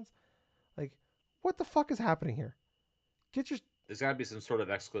versions. Like, what the fuck is happening here? Get your There's got to be some sort of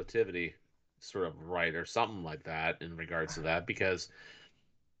exclusivity, sort of right or something like that in regards to that, because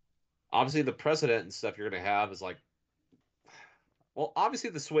obviously the precedent and stuff you're going to have is like, well, obviously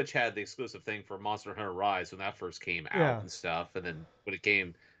the Switch had the exclusive thing for Monster Hunter Rise when that first came out yeah, and stuff, and then when it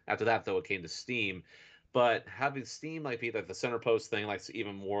came after that, though, it came to Steam. But having Steam like be like the center post thing, like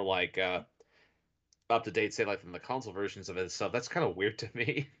even more like up to date, say like from the console versions of it and stuff, that's kind of weird to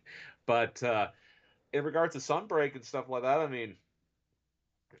me. But in regards to Sunbreak and stuff like that, I mean,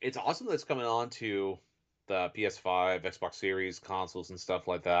 it's awesome that it's coming on to the PS5, Xbox Series consoles and stuff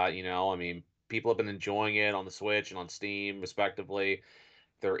like that. I mean, people have been enjoying it on the Switch and on Steam, respectively.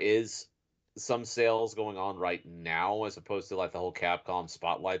 There is some sales going on right now as opposed to like the whole Capcom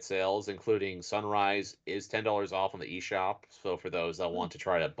Spotlight sales, including Sunrise is $10 off on the eShop. So for those that want to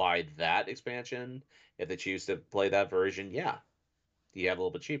try to buy that expansion, if they choose to play that version, yeah, you have a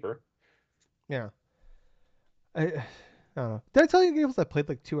little bit cheaper. yeah. I don't know. Did I tell you Gables I played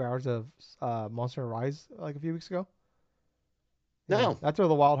like 2 hours of Monster Rise like a few weeks ago? Yeah. No, After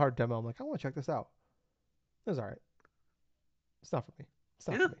the Wild Heart demo, I'm like, I want to check this out. It was alright. It's not for me. It's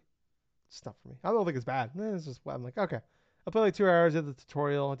not for yeah, me. It's not for me. I don't think it's bad. It's just I'm like, okay. I played like 2 hours, did the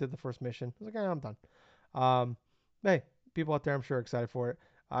tutorial, I did the first mission. I was like, I'm done. Um, hey, people out there, I'm sure, are excited for it.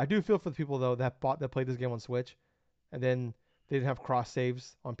 I do feel for the people though that played this game on Switch, and then they didn't have cross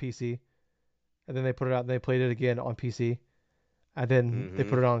saves on PC, and then they put it out and they played it again on PC, and then they mm-hmm.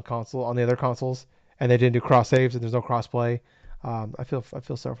 put it on console on the other consoles, and they didn't do cross saves and there's no cross play. I feel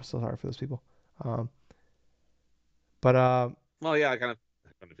so sorry for those people. Um, but Well, yeah, I kind of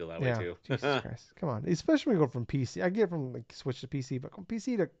feel that way yeah, too. Jesus Christ, come on, especially when you go from PC. I get from like Switch to PC, but from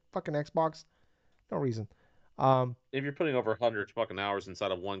PC to fucking Xbox, no reason. Um, If you're putting over 100 fucking hours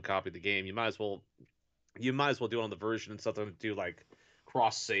inside of one copy of the game, you might as well do it on the version and stuff to do like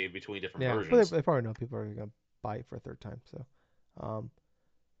cross save between different yeah, but versions. they probably know people are gonna buy it for a third time. So, um,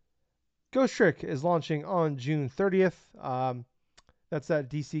 Ghost Trick is launching on June 30th. That's that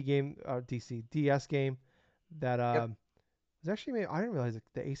DC game, DC DS game that Yep. was actually made. I didn't realize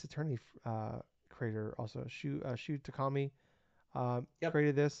the Ace Attorney creator also Shu Takami Yep.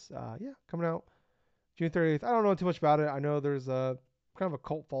 created this. Yeah, coming out June 30th. I don't know too much about it. I know there's a kind of a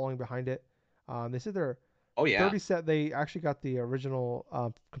cult following behind it. They said they're Oh the yeah. 30 set. They actually got the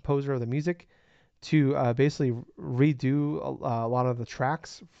original composer of the music to basically redo a lot of the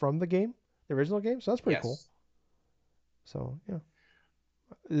tracks from the game, the original game. So that's pretty cool. Yes. So yeah,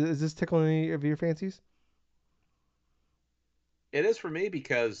 is this tickling any of your fancies? It is for me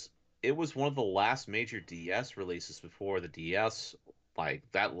because it was one of the last major DS releases before the DS, like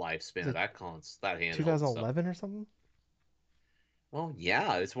that Is lifespan of it that handheld and stuff. 2011 or something? Well,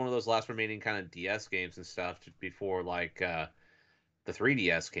 yeah, it's one of those last remaining kind of DS games and stuff before like the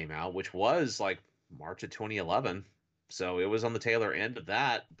 3DS came out, which was like March of 2011. So it was on the tailor end of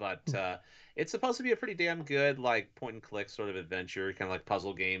that, but Hmm. it's supposed to be a pretty damn good like point and click sort of adventure, kind of like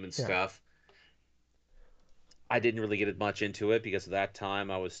puzzle game and Yeah, stuff. I didn't really get much into it because at that time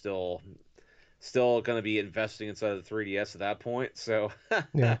I was still going to be investing inside of the 3DS at that point. So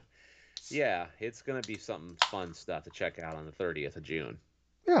yeah, yeah, it's going to be some fun stuff to check out on the 30th of June.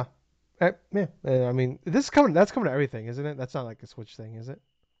 yeah. Yeah. I mean, this is coming. That's coming to everything, isn't it? That's not like a Switch thing, is it?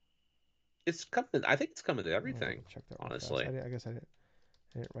 It's coming. I think it's coming to Let me everything, check that real fast. honestly. I guess I didn't.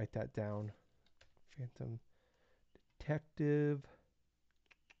 I didn't write that down. Phantom Detective.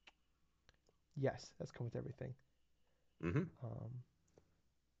 Yes, that's come with everything. Mm-hmm.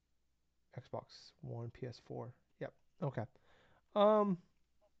 Xbox One, PS4. Yep. Okay. Um,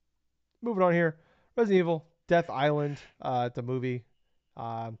 Moving on here. Resident Evil, Death Island, the movie.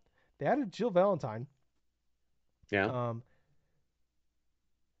 Um, they added Jill Valentine. Yeah. Um,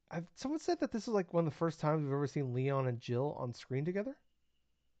 someone said that this is like one of the first times we've ever seen Leon and Jill on screen together,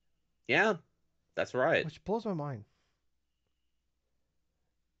 Yeah, that's right. which blows my mind.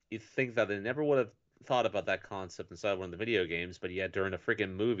 You think that they never would have thought about that concept inside one of the video games, but yet during a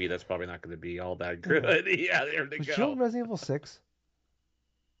freaking movie, that's probably not going to be all that Yeah. good. Yeah, there they Was Jill in go. Resident Evil 6?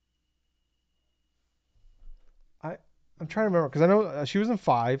 I I'm trying to remember because I know she was in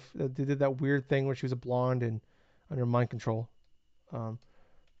 5. They did that weird thing where she was a blonde and under mind control. Um,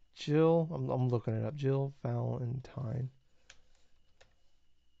 Jill, I'm looking it up. Jill Valentine,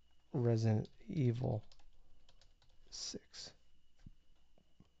 Resident Evil 6.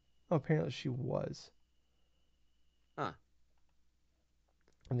 Oh, apparently she was. Huh.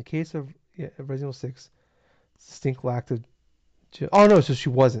 In the case of Resident Evil 6, Stink lacked a Jill. Oh no, so she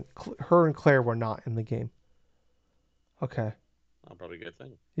wasn't. Her and Claire were not in the game. Okay. Well, probably a good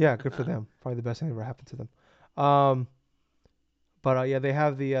thing. Yeah, good for them. Probably the best thing that ever happened to them. Um, but yeah, they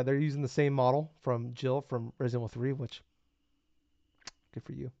have they're using the same model from Jill from Resident Evil 3, which good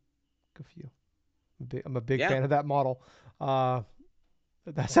for you. Good for you. I'm a big Yeah. fan of that model. Uh,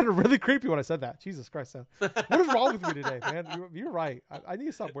 that sounded really creepy when I said that. Jesus Christ, son. What is wrong with me today, man? You're right. I need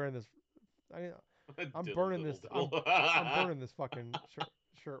to stop wearing this. I'm Diddle, burning diddle, this. I'm diddle. burning this fucking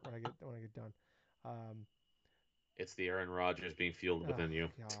shirt when I get done. Um, It's the Aaron Rodgers being fueled oh within you.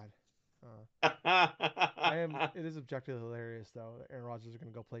 God. It is objectively hilarious though that Aaron Rodgers is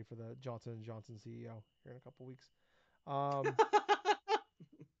going to go play for the Johnson and Johnson CEO here in a couple weeks. Um,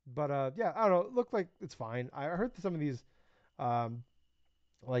 but yeah, I don't know. It looked like it's fine. I heard that some of these, um,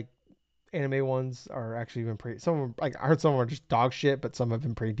 like anime ones are actually been pretty. Some of them, like I heard some of them are just dog shit, but some have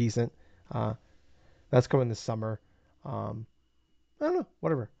been pretty decent. Uh, that's coming this summer. Um, I don't know.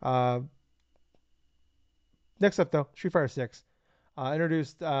 Whatever. Next up though, Street Fighter 6.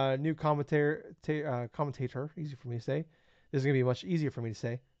 Introduced new commentator. Easy for me to say. This is gonna be much easier for me to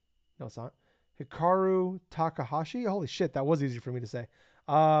say. No, it's not. Hikaru Takahashi. Holy shit, that was easy for me to say.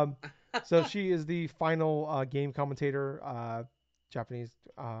 So she is the final game commentator, Japanese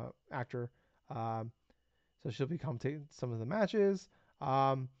actor. Um, so she'll be commentating some of the matches.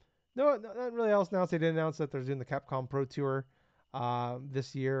 No, not really else announced. They did announce that they're doing the Capcom Pro Tour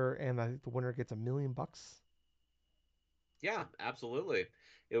this year, and I think the winner gets $1 million. Yeah, absolutely.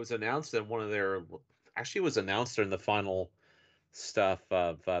 It was announced in one of their. Actually, it was announced during the final stuff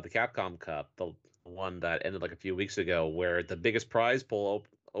of the Capcom Cup, the one that ended like a few weeks ago, where the biggest prize pool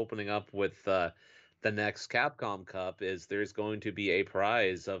opening up with the next Capcom Cup is there's going to be a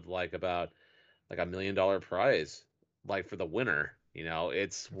prize of like about like $1 million prize, like for the winner. You know,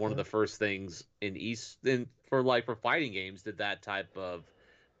 it's one of Okay. the first things in for fighting games did that type of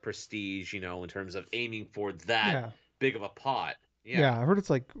prestige. You know, in terms of aiming for that Yeah. big of a pot. Yeah, Yeah. I heard it's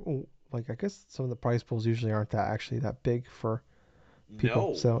like I guess some of the prize pools usually aren't that actually that big for people.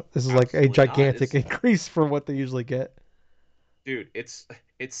 No, So this is like a absolutely not. gigantic It's increase for what they usually get. dude, it's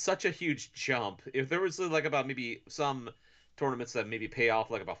such a huge jump. If there was like about maybe some tournaments that maybe pay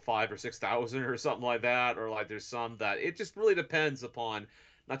off like about 5 or 6 thousand or something like that, or like there's some that it just really depends upon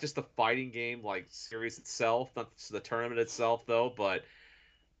not just the fighting game like series itself, not just the tournament itself though, but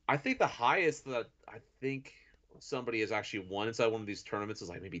I think the highest that I think somebody has actually won inside one of these tournaments is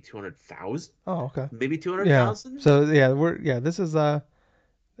like maybe 200,000, Oh, okay. maybe two hundred Yeah. thousand. So yeah, this is I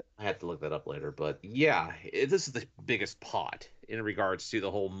have to look that up later, but yeah, this is the biggest pot in regards to the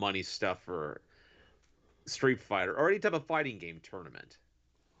whole money stuff for Street Fighter or any type of fighting game tournament.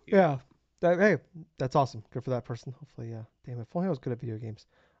 You yeah. know. Hey, that's awesome. Good for that person. Hopefully, yeah. Damn, if only I was good at video games.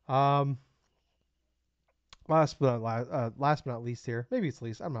 Um, last but not least here, maybe it's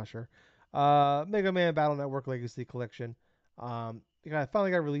least. I'm not sure. Mega Man Battle Network Legacy Collection. Finally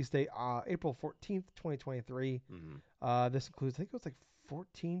got a release date, April 14th, 2023. Mm-hmm. This includes, I think it was like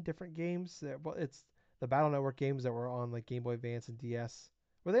 14 different games. Well, it's the Battle Network games that were on like Game Boy Advance and DS.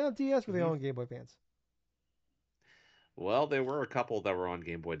 Were they on DS? Or were they Mm-hmm. on Game Boy Advance? Well, there were a couple that were on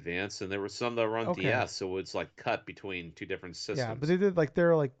Game Boy Advance, and there were some that were on Okay. DS, so it's like cut between two different Yeah, but systems. they did like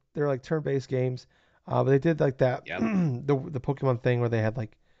they're like turn-based games. But they did like that Yep, the Pokemon thing where they had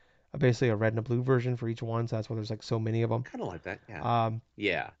like basically a red and a blue version for each one. So that's why there's like so many of them. kind of like that. Yeah, Um,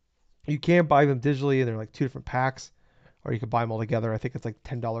 yeah. you can buy them digitally, and they're like two different packs, or you could buy them all together. I think it's like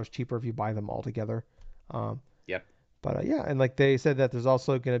 $10 cheaper if you buy them all together. Um, Yep. But yeah, and like they said that there's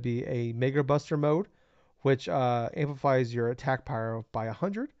also going to be a Mega Buster mode, which amplifies your attack power by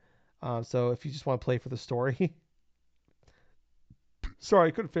 100. So if you just want to play for the story, sorry,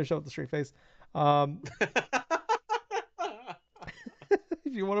 I couldn't finish out with the straight face. Um,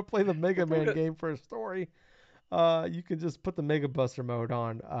 if you want to play the Mega Man game for a story, you can just put the Mega Buster mode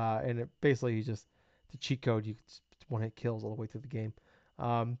on, and it basically just the cheat code. You just one hit kills all the way through the game.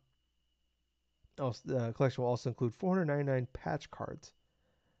 Um, also, the collection will also include 499 patch cards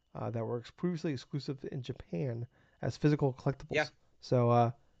that were previously exclusive in Japan as physical Yeah. collectibles. So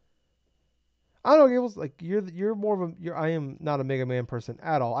I don't know, Gables. Like you're more of a I am not a Mega Man person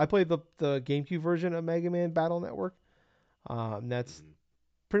at all. I played the GameCube version of Mega Man Battle Network. And that's Mhm.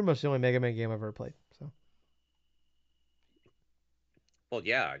 pretty much the only Mega Man game I've ever played. So Well,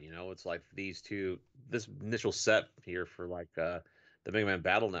 yeah, it's like this initial set here for like the Mega Man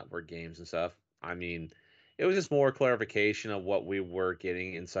Battle Network games and stuff. I mean, it was just more clarification of what we were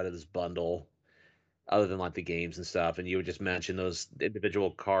getting inside of this bundle, other than like the games and stuff. And you would just mention those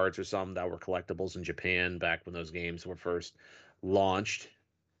individual cards or some that were collectibles in Japan back when those games were first launched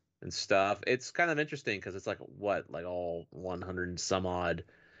and stuff. It's kind of interesting because it's like what, like all 100 and some odd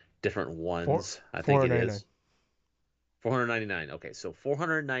different four ones. I think it 499. is. 499. Okay, so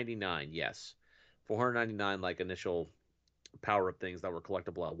 499, yes. 499 like initial power-up things that were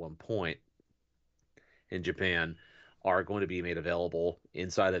collectible at one point in Japan are going to be made available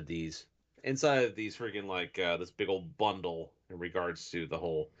inside of these freaking like this big old bundle in regards to the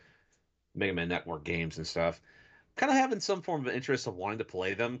whole Mega Man Network games and stuff. Kind of having some form of interest of wanting to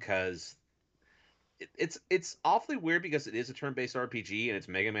play them because it's awfully weird because it is a turn-based RPG and it's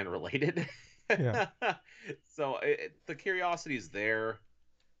Mega Man related. Yeah. So the curiosity is there.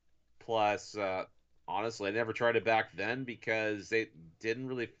 Plus, honestly, I never tried it back then because it didn't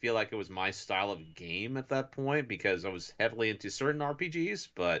really feel like it was my style of game at that point because I was heavily into certain RPGs.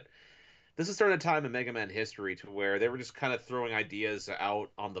 But this is during a time in Mega Man history to where they were just kind of throwing ideas out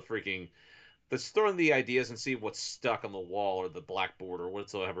on the freaking. Just throwing the ideas and see what's stuck on the wall or the blackboard or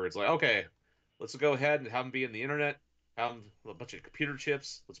whatsoever. It's like, okay, let's go ahead and have them be in the internet, have them a bunch of computer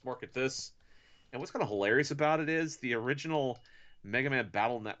chips. Let's market this. And what's kind of hilarious about it is the original Mega Man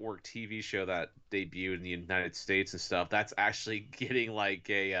Battle Network TV show that debuted in the United States and stuff. That's actually getting like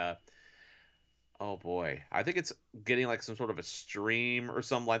oh boy, I think it's getting like some sort of a stream or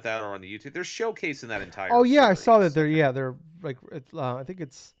something like that, or on the YouTube. They're showcasing that Oh entire yeah, I saw that. series. They're like I think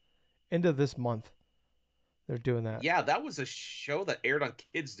it's end of this month. They're doing that. Yeah, that was a show that aired on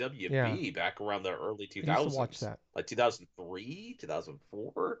Kids Yeah, WB back around the early I used to watch 2000s, that. like 2003,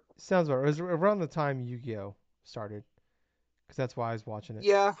 2004. Sounds about right. It was around the time Yu-Gi-Oh started, because that's why I was watching it.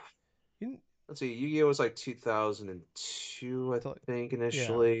 Yeah, You let's see. Yu-Gi-Oh was like 2002, I until, think, yeah,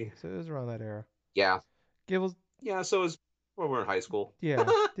 initially. so it was around that era. Yeah, Gables, yeah. So it was when we were in high school. yeah.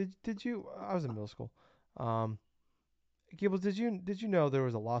 Did you? I was in middle school. Um, Gables, did you know there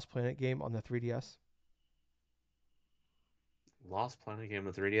was a Lost Planet game on the 3DS? Lost Planet game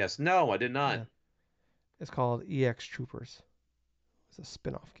on 3DS. No, I did not. Yeah, it's called EX Troopers. It's a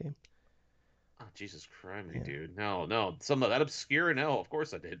spin-off game. Oh, Jesus Christ, Yeah, dude. No, no. Some of that obscure? No, of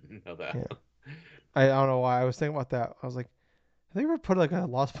course I didn't know that. yeah. I don't know why I was thinking about that. I was like, have they ever put like a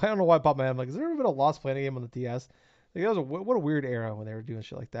Lost Planet? I don't know why it popped my head. I'm like, has there ever been a Lost Planet game on the DS? Like, that was what a weird era when they were doing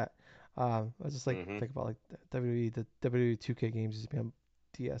shit like that. I was just like Hmm. think about like the WWE 2K games used to be on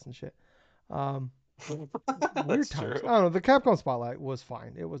DS and shit. Um, Weird That's times. I true. don't know. The Capcom Spotlight was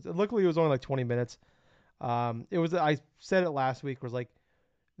fine. It was luckily it was only like 20 minutes. It was I said it last week was like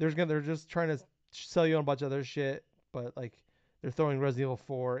they're just trying to sell you on a bunch of other shit, but like they're throwing Resident Evil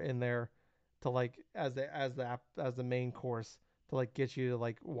 4 in there to like as the main course to like get you to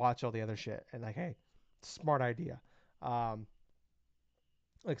like watch all the other shit and like hey, smart idea. Um,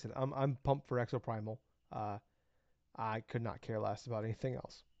 like I said, I'm pumped for Exoprimal. Uh, I could not care less about anything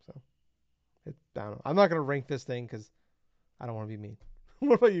else. So I don't know. I'm not gonna rank this thing because I don't want to be mean.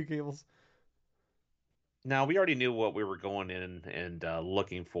 What about you, Cables? Now, we already knew what we were going in and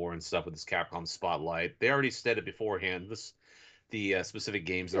looking for and stuff with this Capcom Spotlight. They already said it beforehand. The specific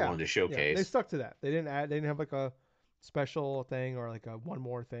games they Yeah, wanted to yeah. They showcase. stuck to that. They didn't add. They didn't have like a special thing or like a one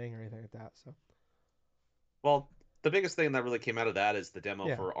more thing or anything like that. So Well, the biggest thing that really came out of that is the demo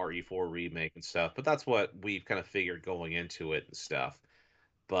yeah, for RE4 remake and stuff. But that's what we've kind of figured going into it and stuff.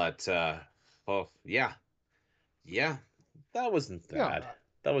 But oh yeah, yeah, that wasn't yeah, bad.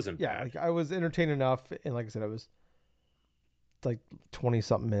 That wasn't yeah. bad. Like I was entertained enough, and like I said, I was like 20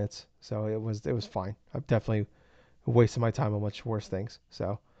 something minutes, so it was fine. I've definitely wasted my time on much worse things.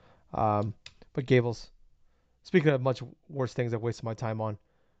 So, um, but Gables. Speaking of much worse things I've wasted my time on,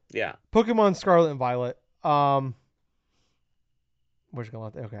 Yeah. Pokemon Scarlet and Violet. We're just gonna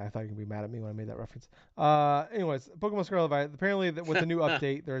let. Okay, I thought you could be mad at me when I made that reference. Anyways, Pokemon Scarlet Violet. Apparently, with the new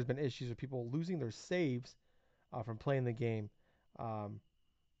update, there has been issues with people losing their saves from playing the game, um,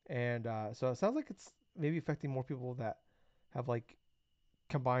 and so it sounds like it's maybe affecting more people that have like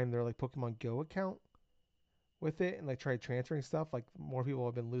combined their like Pokemon Go account with it and like tried transferring stuff. Like more people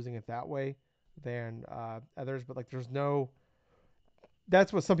have been losing it that way than others. But like, there's no.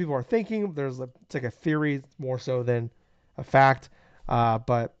 That's what some people are thinking. It's like a theory more so than a fact.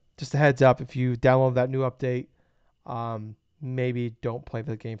 But just a heads up, if you download that new update, maybe don't play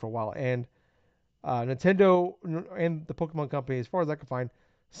the game for a while. And Nintendo and the Pokemon Company, as far as I can find,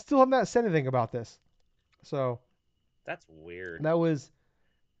 still have not said anything about this. So That's weird. that was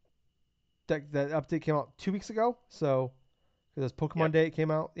that update came out 2 weeks ago. So because Pokemon Yep. Day it came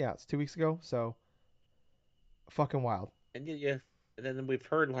out, yeah, it's 2 weeks ago. So fucking wild. And yeah, and then we've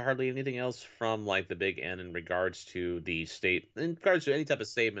heard hardly anything else from like the Big N in regards to the state, in regards to any type of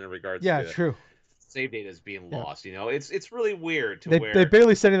statement in regards Yeah, to true. save data is being Yeah, lost. It's really weird to they where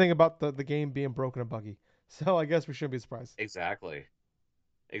barely said anything about the game being broken and buggy. So I guess we shouldn't be surprised. exactly,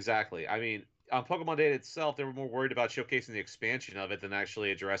 exactly. I mean, on Pokemon Data itself, they were more worried about showcasing the expansion of it than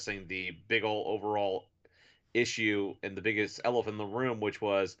actually addressing the big old overall issue and the biggest elephant in the room, which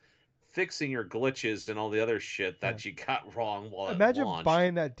was fixing your glitches and all the other shit Yeah. that you got wrong while it Imagine launched.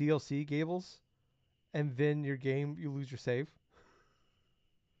 buying that DLC, Gables, and then your game you lose your save.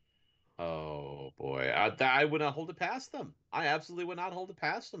 Oh boy, I would not hold it past them. I absolutely would not hold it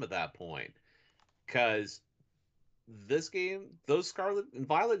past them at that point, because this game, those Scarlet and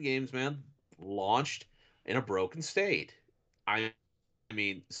Violet games, man, launched in a broken state. I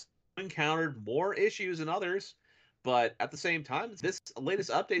mean, some encountered more issues than others, but at the same time, this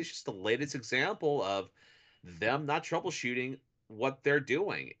latest update is just the latest example of them not troubleshooting what they're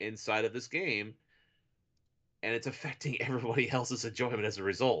doing inside of this game, and it's affecting everybody else's enjoyment as a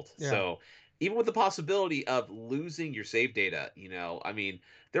result. Yeah. So, even with the possibility of losing your save data, I mean,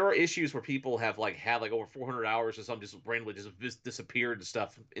 there are issues where people have like had like over 400 hours or something just randomly just disappeared and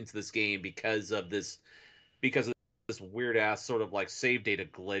stuff into this game because of this weird ass sort of like save data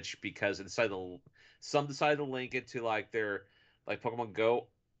glitch because some decided to link it to like their like Pokemon Go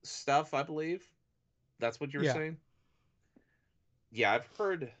stuff, I believe. That's what you were Yeah. saying? Yeah,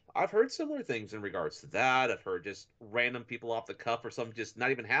 I've heard similar things in regards to that. I've heard just random people off the cuff or some just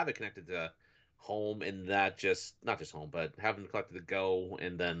not even have it connected to home and that just not just home, but having collected the Go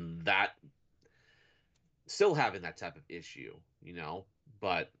and then that still having that type of issue.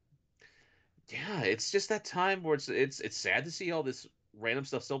 But yeah, it's just that time where it's sad to see all this random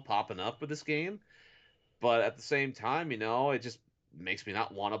stuff still popping up with this game, but at the same time, it just makes me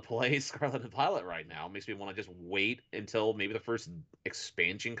not want to play Scarlet and Violet right now. It makes me want to just wait until maybe the first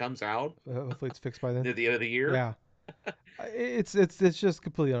expansion comes out Hopefully it's fixed by then. near the end of the year. Yeah. It's just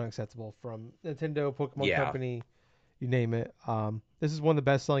completely unacceptable from Nintendo, Pokemon Yeah, Company, you name it. This is one of the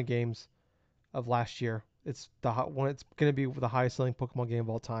best selling games of last year. It's one. It's going to be the highest selling Pokemon game of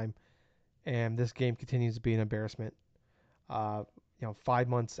all time, and this game continues to be an embarrassment. Uh, 5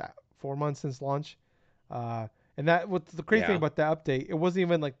 months, 4 months since launch. And that what's the crazy thing yeah. about that update? It wasn't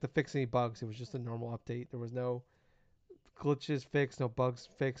even like the fix any bugs. It was just a normal update. There was no glitches fixed, no bugs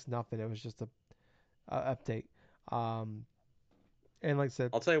fixed, nothing. It was just a update. Um, and like I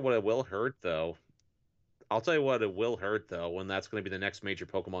said, I'll tell you what it will hurt though. I'll tell you what it will hurt though when that's going to be the next major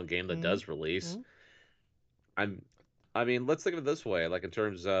Pokemon game that mm-hmm, does release. mm-hmm, I'm, I mean, let's think of it this way. Like in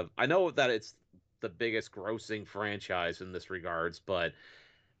terms of, I know that it's the biggest grossing franchise in this regards, but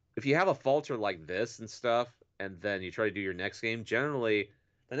if you have a falter like this and stuff, and then you try to do your next game, generally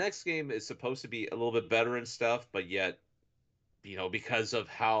the next game is supposed to be a little bit better and stuff, but yet, because of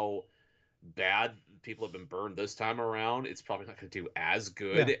how bad people have been burned this time around, it's probably not going to do as yeah,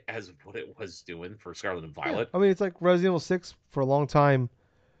 good as what it was doing for Scarlet and yeah. Violet. I mean, it's like Resident Evil 6 for a long time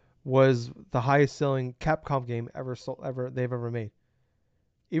was the highest selling Capcom game ever they've ever made.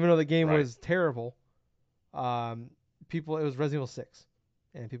 Even though the game Right. was terrible, um, it was Resident Evil 6,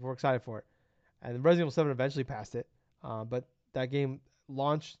 and people were excited for it. And Resident Evil 7 eventually passed it, but that game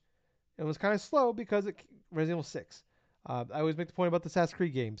launched and was kind of slow because Resident Evil 6. I always make the point about the Assassin's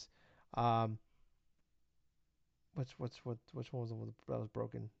Creed games. Um, which one was the one that was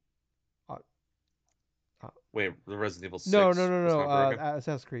broken? Uh, uh, Wait, the Resident Evil no, no, 6 no, was no. not broken?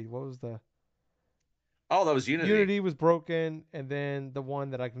 Assassin's Creed. What was the Oh, that was Unity. Unity was broken, and then the one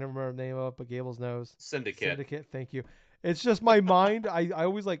that I can never remember the name of, but Gables knows. Syndicate. Syndicate. Thank you. It's just my mind. I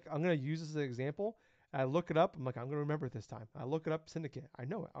always like. I'm gonna use this as an example. I look it up. I'm like, I'm gonna remember it this time. I look it up. Syndicate. I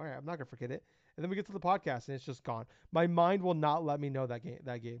know it. All right. I'm not gonna forget it. And then we get to the podcast, and it's just gone. My mind will not let me know that game.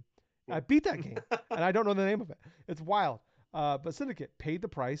 That game. I beat that game, and I don't know the name of it. It's wild. But Syndicate paid the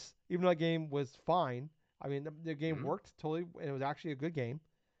price, even though that game was fine. I mean, the game Hmm. worked totally, and it was actually a good game.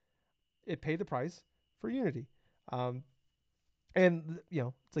 It paid the price for Unity. Um, and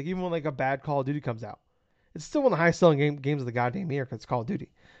it's like even when like a bad Call of Duty comes out, it's still one of the highest selling games of the goddamn year because it's Call of Duty.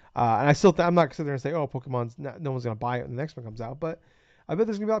 And I still, I'm not gonna sit there and say, oh, Pokemon's not, no one's gonna buy it when the next one comes out. But I bet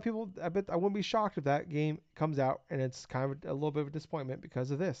there's gonna be a lot of people. I bet I wouldn't be shocked if that game comes out and it's kind of a little bit of a disappointment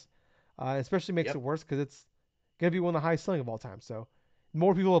because of this. Especially makes it Yep. worse because it's gonna be one of the highest selling of all time. So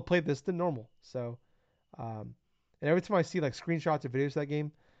more people have played this than normal. So um, and every time I see like screenshots or videos of that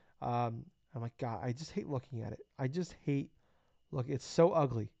game, um, I'm like, God, I just hate looking at it. I just hate look. It's so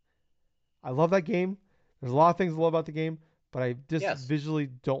ugly. I love that game. There's a lot of things I love about the game, but I just Yes. visually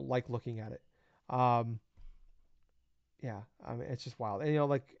don't like looking at it. Um, yeah, I mean it's just wild. And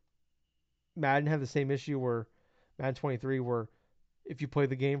like Madden had the same issue where Madden 23, where if you play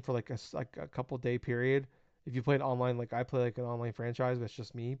the game for like a couple day period, if you play it online, like I play like an online franchise, but it's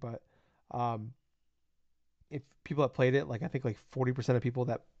just me. But um, if people that played it, like I think like 40% of people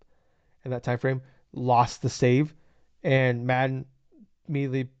that in that time frame lost the save, and Madden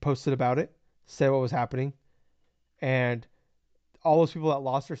immediately posted about it, said what was happening, and all those people that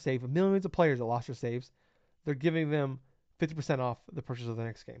lost their save, millions of players that lost their saves, they're giving them 50% off the purchase of the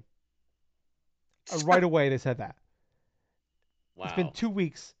next game. Right away, they said that. It's been Wow. 2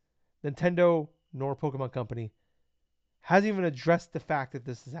 weeks. Nintendo nor Pokemon Company hasn't even addressed the fact that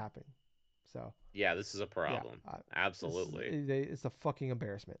this is happening. So Yeah, this is a yeah, problem. this is Absolutely. it's a fucking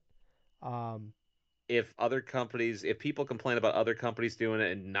embarrassment. Um, If people complain about other companies doing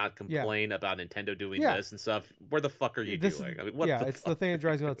it and not yeah, complain about Nintendo doing yeah. this and stuff, where the fuck are you This is doing? I mean, what yeah. the It's the fuck? thing that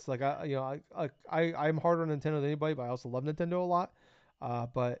drives me nuts. Like I'm harder on Nintendo than anybody, but I also love Nintendo a lot.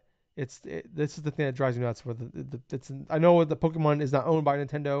 But this is the thing that drives me nuts. Where I know the Pokemon is not owned by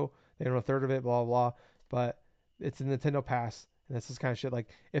Nintendo. They own a third of it. Blah blah blah. But it's a Nintendo Pass, and this is kind of shit. Like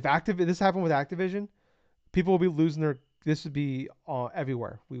if this happened with Activision, people would be losing their. This would be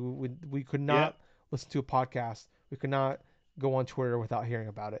everywhere. We could Yeah. not listen to a podcast. We could not go on Twitter without hearing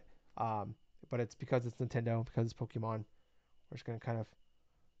about it. Um, but it's because it's Nintendo, because it's Pokemon. We're just gonna kind of.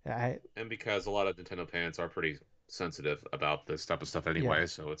 I, And because a lot of Nintendo fans are pretty sensitive about this type of stuff yeah, anyway,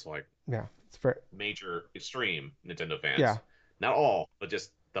 so it's like yeah, it's fair. major extreme Nintendo Yeah, fans. Not all, but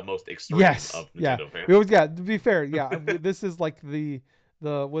just the most extreme yes, of yeah. Nintendo We fans. always got to be fair. Yeah, this is like the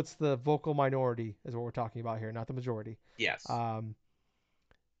what's the vocal minority is what we're talking about here, not the majority. Yes. Um,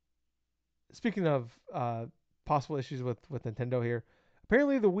 Speaking of possible issues with Nintendo here,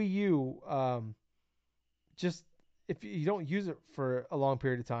 apparently the Wii U just if you don't use it for a long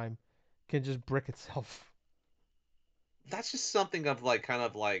period of time can just brick itself. That's just something of like kind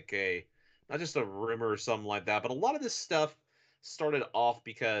of like a not just a rumor or something like that, but a lot of this stuff started off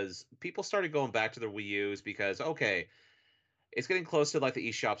because people started going back to their Wii U's because okay, it's getting close to like the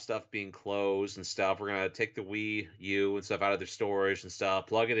eShop stuff being closed and stuff. We're gonna take the Wii U and stuff out of their storage and stuff,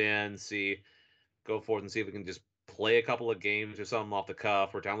 plug it in, see, go forth and see if we can just play a couple of games or something off the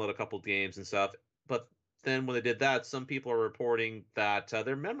cuff or download a couple of games and stuff. But then when they did that, some people are reporting that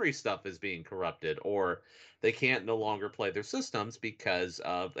their memory stuff is being corrupted or they can't no longer play their systems because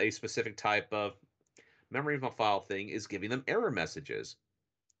of a specific type of memory file thing is giving them error messages.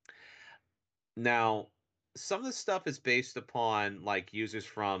 Now, some of this stuff is based upon like users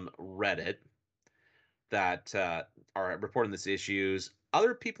from Reddit that are reporting this issues.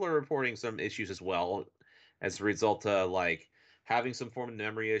 Other people are reporting some issues as well as a result of like having some form of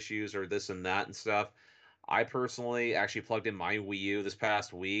memory issues or this and that and stuff. I personally actually plugged in my Wii U this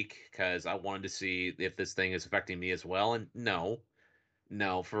past week because I wanted to see if this thing is affecting me as well. And no,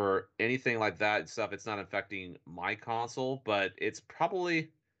 for anything like that stuff, it's not affecting my console, but it's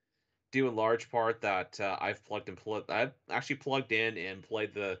probably due in large part that I've actually plugged in and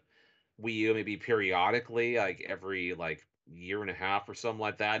played the Wii U maybe periodically, like every like year and a half or something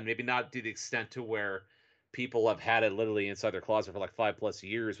like that, and maybe not to the extent to where people have had it literally inside their closet for like 5+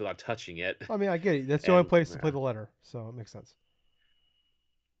 years without touching it. I mean, I get it. That's the only And place to play the letter, so it makes sense.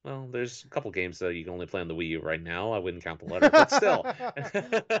 well, there's a couple games that you can only play on the Wii U right now. I wouldn't count the letter, but still.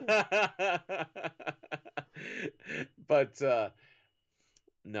 But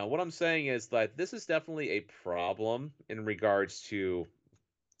no, what I'm saying is that this is definitely a problem in regards to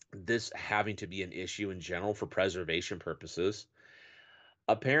this having to be an issue in general for preservation purposes.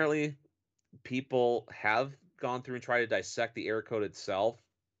 Apparently, people have gone through and tried to dissect the error code itself.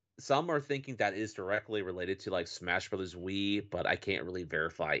 Some are thinking that is directly related to like Smash Brothers Wii, but I can't really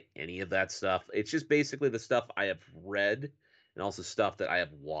verify any of that stuff. It's just basically the stuff I have read and also stuff that I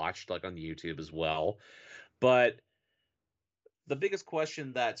have watched like on YouTube as well. But the biggest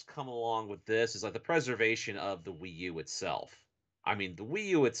question that's come along with this is like the preservation of the Wii U itself. I mean, the Wii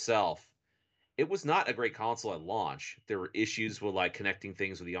U itself, it was not a great console at launch. There were issues with like connecting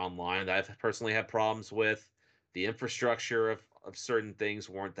things with the online that I've personally had problems with. The infrastructure of certain things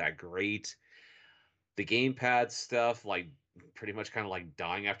weren't that great. The gamepad stuff, like pretty much kind of like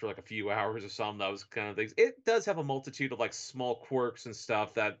dying after like a few hours or something. Those kind of things. It does have a multitude of like small quirks and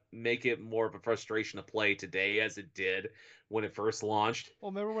stuff that make it more of a frustration to play today as it did when it first launched.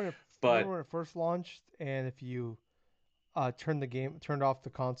 Well, remember But when it first launched, and if you turned off the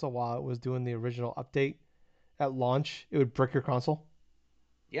console while it was doing the original update at launch, it would brick your console.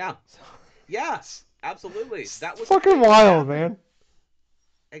 yeah, So, yes, absolutely. it's That was a fucking thing that wild, happened. man.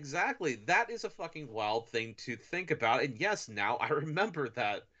 Exactly. That is a fucking wild thing to think about. And yes, now I remember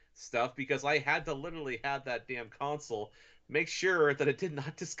that stuff because I had to literally have that damn console make sure that it did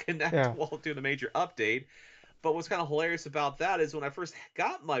not disconnect Yeah, while doing a major update. But what's kind of hilarious about that is when I first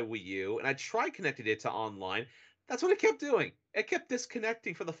got my Wii U and I tried connecting it to online, that's what it kept doing. It kept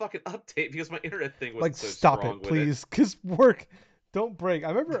disconnecting for the fucking update because my internet thing like wasn't so stop strong it, with it. please, cause work, don't break.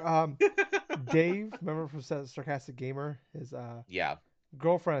 I remember Dave, remember from Sarcastic Gamer, his Yeah.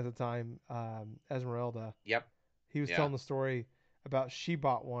 girlfriend at the time, Esmeralda. Yep. He was Yeah. telling the story about she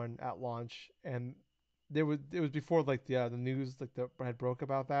bought one at launch, and it was before like the news like the had broke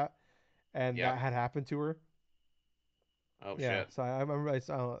about that, and that Yep. had happened to her. Oh Yeah, shit. so I remember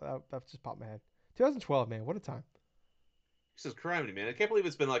that just popped my head. 2012, man, what a time. This is criminy, man. I can't believe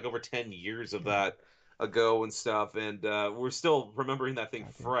it's been like over 10 years of Yeah, that ago and stuff, and we're still remembering that thing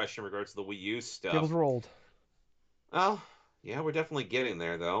goddamn. fresh in regards to the Wii U Gables stuff. were old. Oh, yeah, we're definitely getting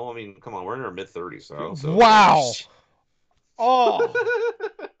there, though. I mean, come on, we're in our mid 30s, though, so you know. Wow. Oh.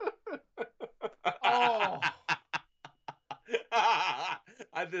 Oh.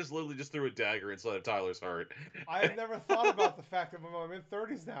 I just literally just threw a dagger inside of Tyler's heart. I had never thought about the fact that I'm in my mid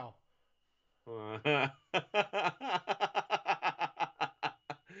 30s now.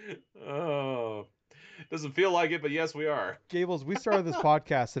 Oh, doesn't feel like it, but yes, we are. Gables, we started this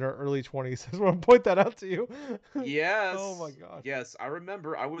podcast in our early 20s. I just want to point that out to you. Oh my Yes, god. yes, I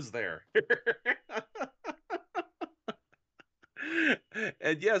remember. I was there.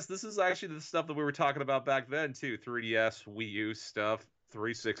 And yes, this is actually the stuff that we were talking about back then too. 3DS, Wii U stuff,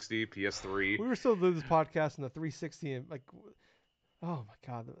 360, PS3. We were still doing this podcast in the 360 and like, oh my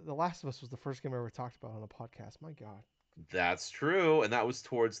god, The Last of Us was the first game I ever talked about on a podcast. My god. That's true, and that was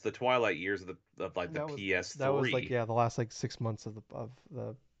towards the twilight years of like the That was like PS3. yeah, the last like 6 months of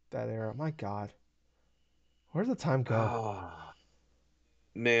the that era. My god. Where did the time go? Oh,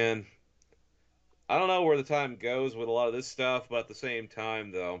 man. I don't know where the time goes with a lot of this stuff, but at the same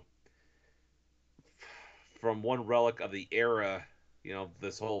time, though, from one relic of the era,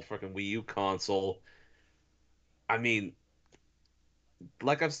 this whole freaking Wii U console. I mean,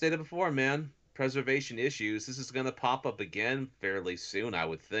 like I've stated before, man, preservation issues. This is going to pop up again fairly soon, I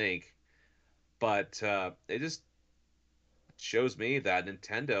would think. But it just shows me that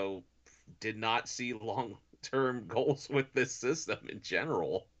Nintendo did not see long-term goals with this system in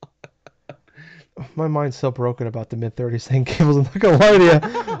general. My mind's so broken about the mid 30s thing. Gables, I'm not gonna lie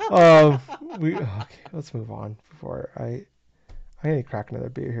to you. We okay. Let's move on before I need to crack another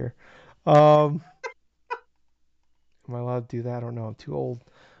beer here. Um, am I allowed to do that? I don't know. I'm too old.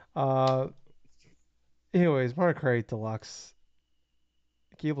 Uh, anyways, Mario Kart 8 Deluxe.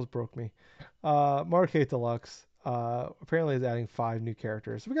 Gables broke me. Mario Kart 8 Deluxe. Apparently is adding 5 new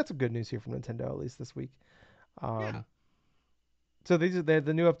characters. So we got some good news here from Nintendo at least this week. Yeah. Um, so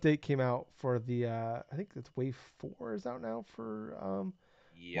the new update came out for the I think it's Wave 4 is out now for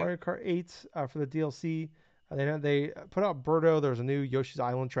Yep. Mario Kart 8 for the DLC. They put out Birdo. There was a new Yoshi's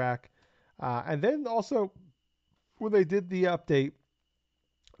Island track, and then also when they did the update,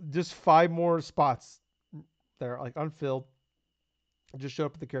 just 5 more spots that are like unfilled just showed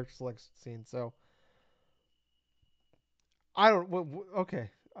up at the character select scene. So I don't. Okay,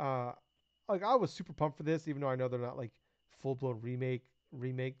 uh, like I was super pumped for this, even though I know they're not like full blown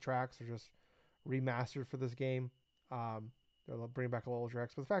remake tracks. They're just remastered for this game. They'll bring back a little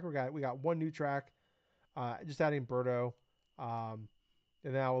tracks, but the fact we got 1 new track, just adding Birdo, and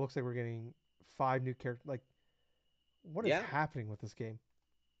now it looks like we're getting 5 new characters. Like, what is Yeah. happening with this game?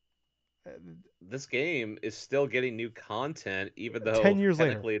 Uh, This game is still getting new content, even 10 though years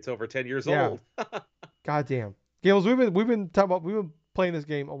later, technically it's over 10 years yeah, old. goddamn. Gales, we've been talking about we've been playing this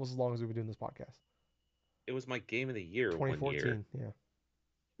game almost as long as we've been doing this podcast. It was my game of the year one year. 2014, yeah.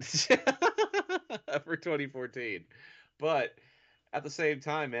 For 2014. But at the same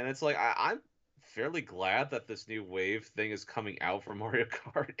time, man, it's like I'm fairly glad that this new wave thing is coming out for Mario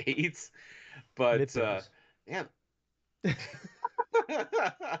Kart 8. Mid But 30s. man,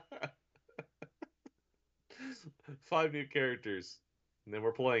 Five new characters, and then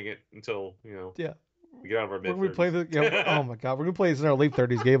we're playing it until Yeah. we get out of our We're mid gonna be playing thirties. the oh my god, we're gonna play this in our late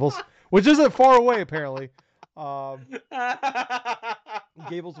 30s, Gables, which isn't far away apparently. Um,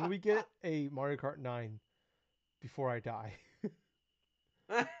 Gables, will we get a Mario Kart 9 before I die?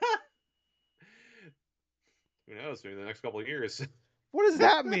 Who knows? Maybe the next couple of years. What does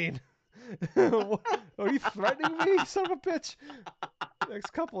that mean? Are you threatening me, son of a bitch?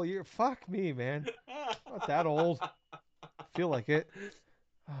 Next couple of years, fuck me, man. I'm not that old. I feel like it.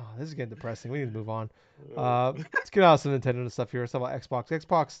 Oh, this is getting depressing. We need to move on. Let's get out of some Nintendo stuff here. Let's talk about Xbox.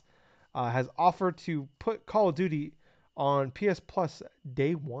 Xbox has offered to put Call of Duty on PS Plus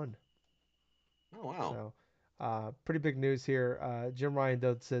day one. Oh wow. So, pretty big news here. Jim Ryan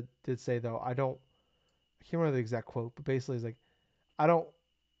did say though, I can't remember the exact quote, but basically he's like, I don't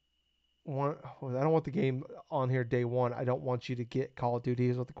I don't want the game on here day one. I don't want you to get Call of Duty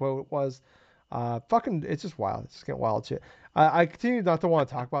is what the quote was. Fucking, it's just wild. It's just getting wild shit. I continue not to want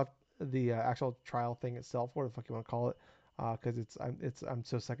to talk about the actual trial thing itself, whatever the fuck you want to call it, because I'm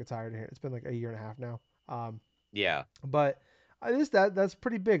so sick and tired of hearing it. It's been like a year and a half now. Yeah. But I just that's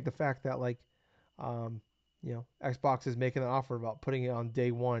pretty big. The fact that like, um, Xbox is making an offer about putting it on day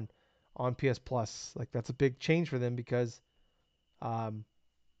one on PS Plus. Like that's a big change for them because, um,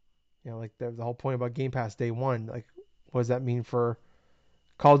 like the whole point about Game Pass day one. Like, what does that mean for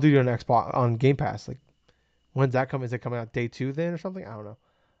Call of Duty on Xbox on Game Pass? Like, when's that coming? Is it coming out day two then or something? I don't know.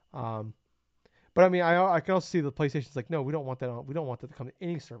 Um, but I mean, I can also see the PlayStation's like, no, we don't want that. We don't want that to come to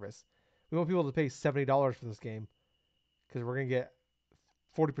any service. We want people to pay $70 for this game because we're gonna get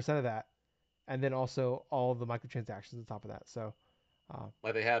 40% of that, and then also all of the microtransactions on top of that. So, uh,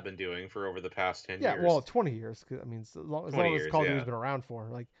 Like they have been doing for over the past 10 yeah, well, years. 20 years. 'Cause, I mean, as 20 long as years, Call of Duty's yeah. been around for,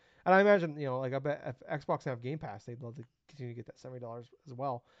 like, and I imagine, like I bet if Xbox have Game Pass, they'd love to continue to get that $70 as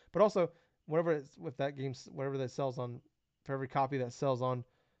well. But also, whatever it's with that game, whatever that sells on, for every copy that sells on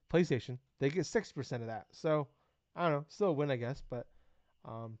PlayStation, they get 60% of that. So, I don't know, still a win, I guess. But,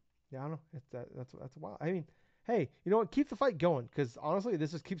 yeah, I don't know. That's wild. I mean, hey, you know what? Keep the fight going because honestly,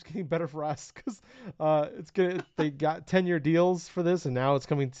 this just keeps getting better for us because it's good. They got 10-year deals for this, and now it's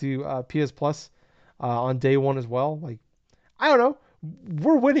coming to PS Plus on day one as well. Like, I don't know.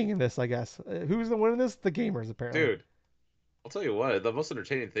 We're winning in this, I guess. Who's the winner in this? The gamers, apparently. Dude, I'll tell you what, the most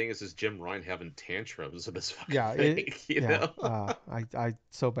entertaining thing is Jim Ryan having tantrums of this fucking Yeah, thing, you yeah. know? I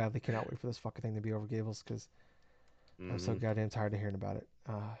so badly cannot wait for this fucking thing to be over, Gables, because I'm so Hmm. goddamn tired of hearing about it.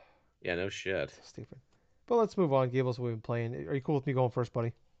 Yeah, no shit. So stupid. But let's move on, Gables. We've been playing. Are you cool with me going first,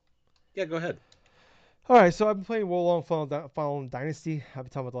 buddy? Yeah, go ahead. All right, so I've been playing Wolong Fallen Dynasty. I've been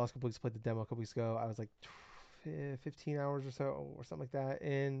talking about the last couple weeks. Played the demo a couple weeks ago. I was like 15 hours or so, or something like that.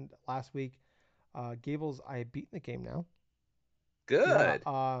 And last week, Gables, I had beaten the game now. Not Good.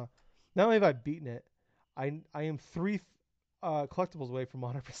 not only have I beaten it, I am three collectibles away from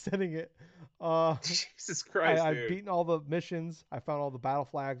 100%ing it. Uh, Jesus Christ, I've dude. beaten all the missions. I found all the battle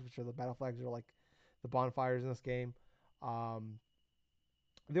flags, which are the battle flags that are like the bonfires in this game. Um,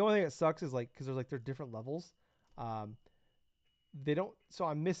 the only thing that sucks is like because they're different levels. Um, they don't. So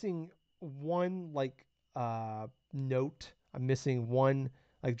I'm missing one like note. I'm missing one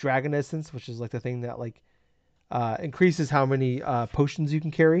like dragon essence, which is like the thing that like increases how many potions you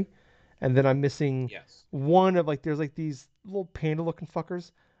can carry. And then I'm missing Yes. one of like there's like these little panda looking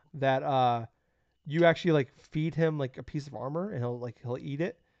fuckers that you actually like feed him like a piece of armor and he'll eat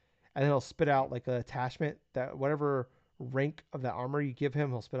it and then he'll spit Hmm. out like an attachment that whatever rank of that armor you give him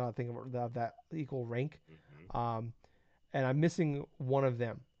he'll spit out a thing of that equal rank. Hmm. Um, and I'm missing one of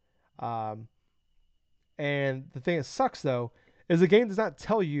them. Um, and the thing that sucks though is the game does not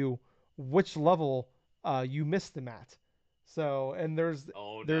tell you which level you missed them at. So and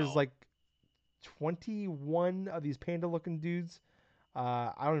Oh there's no. like 21 of these panda looking dudes.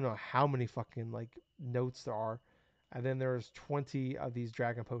 I don't know how many fucking like notes there are, and then there's 20 of these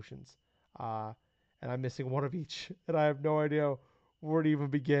dragon potions. Uh, and I'm missing one of each, and I have no idea where to even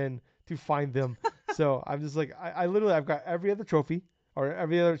begin to find them. So I'm just like I literally I've got every other trophy or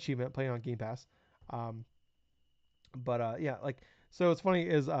every other achievement playing on Game Pass. Um, but yeah, like so it's funny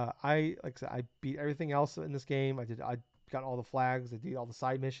is I like I said I beat everything else in this game. I got all the flags. I did all the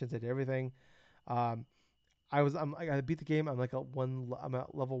side missions. I did everything. Um, I beat the game. I'm at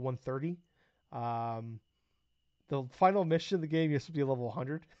level 130. Um, the final mission of the game used to be level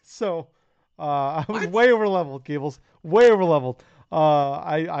 100. So I was What? way over leveled, Gables. Way over leveled.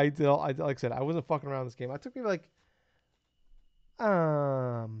 Like I said, I wasn't fucking around this game. It took me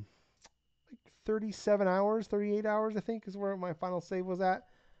um 37 hours, 38 hours, I think, is where my final save was at.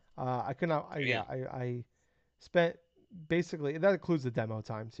 I could not. I, yeah, Damn. I spent. basically that includes the demo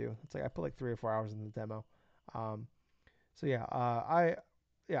time too. It's like I put like 3 or 4 hours in the demo. Um, so yeah,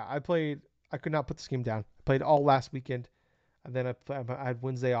 I played. I could not put this game down. I played all last weekend, and then I had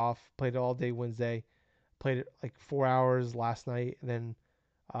Wednesday off. Played it all day Wednesday. Played it like 4 hours last night, and then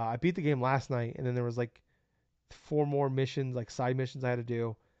I beat the game last night. And then there was like 4 more missions, like side missions I had to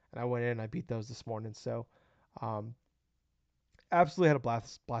do, and I went in and I beat those this morning. So, um, absolutely had a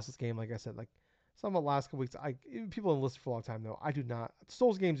blast this game. Like I said, like some of the last couple weeks, people have listened for a long time though. I do not.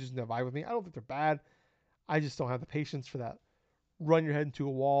 Souls games just don't vibe with me. I don't think they're bad. I just don't have the patience for that. Run your head into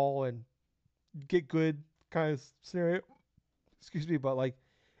a wall and get good kind of scenario. Excuse me, but like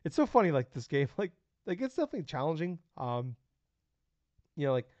it's so funny. Like this game, like it's definitely challenging.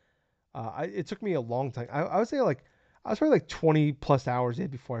 Like it took me a long time. I would say like I was probably like 20 plus hours in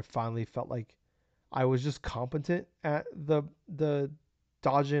before I finally felt like I was just competent at the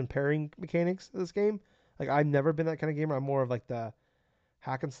dodging and parrying mechanics of this game. Like I've never been that kind of gamer. I'm more of like the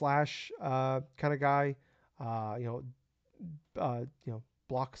hack and slash kind of guy. Uh, you know,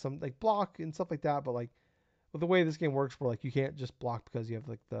 block block and stuff like that. But like with the way this game works, where like you can't just block because you have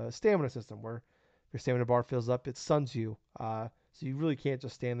like the stamina system where your stamina bar fills up, it stuns you. So you really can't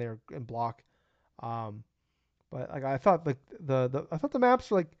just stand there and block. Um, but like I thought like I thought the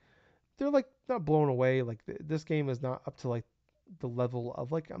maps were like they're like not blown away. Like this game is not up to like the level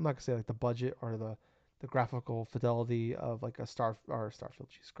of like I'm not gonna say like the budget or the graphical fidelity of like a Starfield,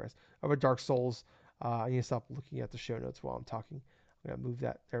 Jesus Christ, of a Dark Souls. I need to stop looking at the show notes while I'm talking. I'm gonna move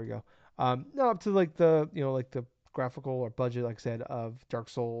that. There we go. Not up to like the like the graphical or budget, like I said, of Dark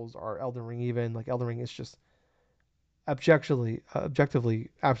Souls or Elden Ring. Even like Elden Ring is just objectively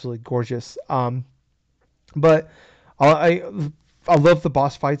absolutely gorgeous. But I I love the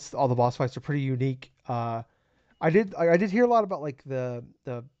boss fights. All the boss fights are pretty unique. I did hear a lot about like the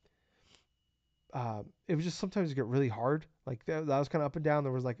it was just sometimes you get really hard. Like that was kind of up and down.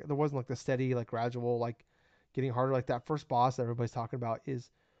 There wasn't like the steady like gradual like getting harder. Like that first boss that everybody's talking about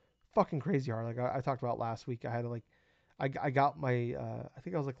is fucking crazy hard. Like I talked about last week. I had to like I got my I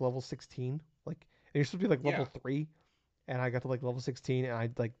think I was like level 16. Like and you're supposed to be like level Yeah. 3, and I got to like level 16, and I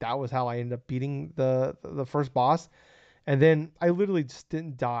like that was how I ended up beating the first boss. And then I literally just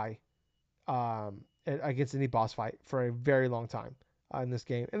didn't die against any boss fight for a very long time in this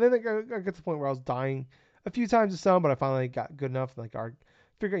game. And then I got to the point where I was dying a few times to some, but I finally got good enough, like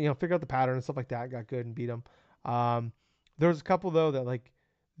figure out the pattern and stuff like that. Got good and beat them. There's a couple though that like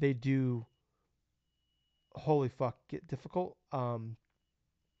they do holy fuck get difficult. But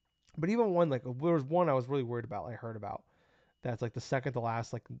even one like there was one I was really worried about. I heard about that's like the second to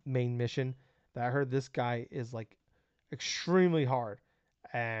last like main mission that I heard this guy is like extremely hard,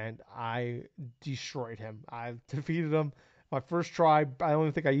 and I destroyed him. I defeated him my first try. I don't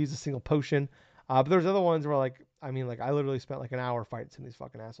even think I used a single potion. But there's other ones where like I literally spent like an hour fighting some of these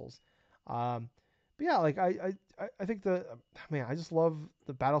fucking assholes. Um, but yeah, like I think man, I just love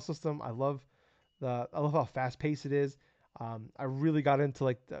the battle system. I love how fast paced it is. I really got into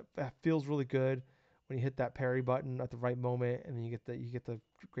like that feels really good when you hit that parry button at the right moment, and then you get the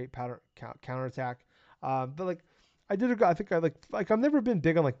great counter attack. But like I think I like I've never been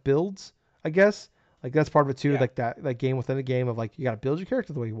big on like builds. I guess like that's part of it too. Yeah. Like that game within a game of like you got to build your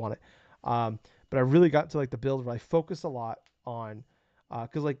character the way you want it. But I really got to like the build where I focus a lot on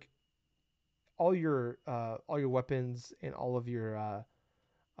because like all your weapons and all of your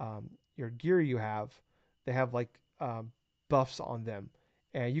gear you have, they have like buffs on them,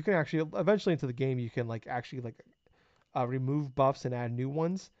 and you can actually eventually into the game you can like actually like remove buffs and add new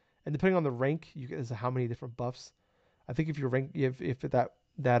ones. And depending on the rank, is how many different buffs. I think if your rank, if that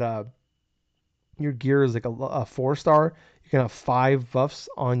your gear is like a 4 star, you can have 5 buffs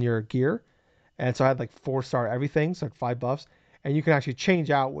on your gear. And so I had like 4 star everything, so like 5 buffs, and you can actually change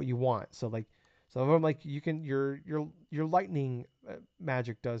out what you want. So like some of them like you can your lightning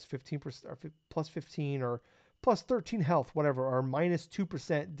magic does 15% or plus 15 or plus 13 health, whatever, or minus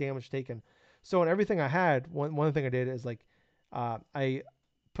 2% damage taken. So in everything I had, one thing I did is like I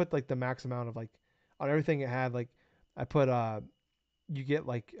put like the max amount of like on everything it had like I put you get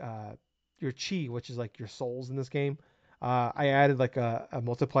like your chi, which is like your souls in this game. I added like a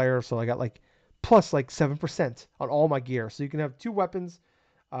multiplier, so I got like plus like 7% on all my gear. So you can have 2 weapons,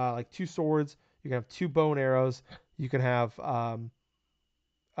 like 2 swords. You can have 2 bow and arrows. You can have 4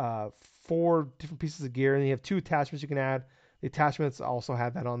 different pieces of gear, and you have 2 attachments you can add. The attachments also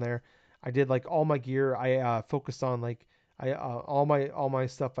have that on there. I did like all my gear. I focused on like I all my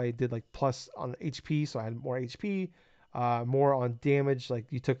stuff. I did like plus on HP, so I had more HP, more on damage. Like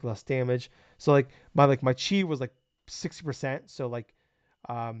you took less damage. So like my chi was like 60%. So like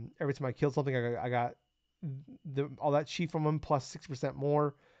every time I killed something, I got all that chi from them plus 6%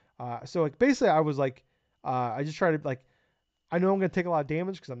 more. So like basically, I was like, I just try to like, I know I'm gonna take a lot of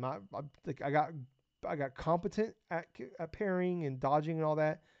damage because like I got competent at parrying and dodging and all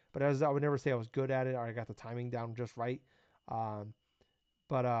that, but I would never say I was good at it or I got the timing down just right. Um,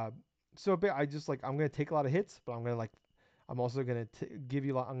 but so I just like I'm gonna take a lot of hits, but I'm also gonna give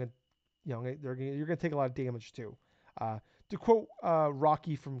you a lot. I'm gonna you're gonna take a lot of damage too. Uh, to quote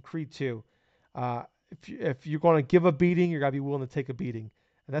Rocky from Creed 2, if you're going to give a beating, you're gotta be willing to take a beating,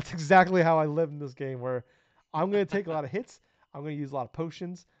 and that's exactly how I live in this game. Where I'm gonna take a lot of hits, I'm gonna use a lot of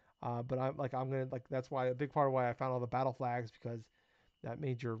potions, but I'm gonna like that's why a big part of why I found all the battle flags because that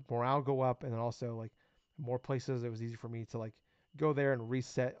made your morale go up, and then also like more places it was easy for me to like go there and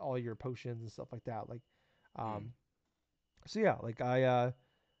reset all your potions and stuff like that. Like, Mm. um, so yeah, like I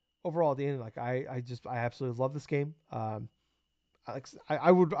overall at the end, like I absolutely love this game. I'm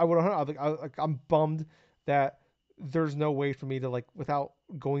bummed that there's no way for me to like without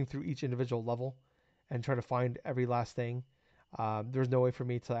going through each individual level and try to find every last thing. There's no way for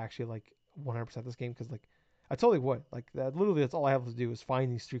me to actually like 100% this game because like I totally would like that. Literally, that's all I have to do is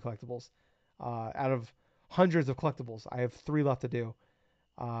find these 3 collectibles. Out of hundreds of collectibles, I have 3 left to do,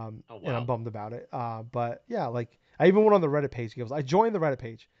 Oh and I'm wow. bummed about it. But yeah, like I even went on the Reddit page. Because I joined the Reddit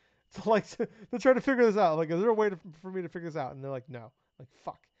page to like to try to figure this out. Like, is there a way for me to figure this out? And they're like, no. Like,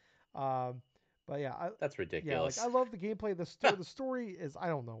 fuck. Um, but yeah, That's yeah, like I ridiculous. love the gameplay. The story is I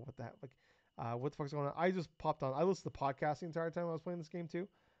don't know what the heck. Like, what the fuck's going on? I just popped on. I listened to podcasts the entire time I was playing this game too.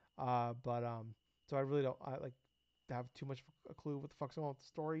 But so I really don't I like have too much a clue what the fuck's going on with the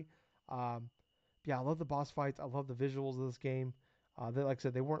story. Um, yeah, I love the boss fights. I love the visuals of this game. They like I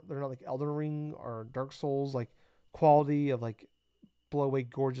said, they're not like Elden Ring or Dark Souls like quality of like blow away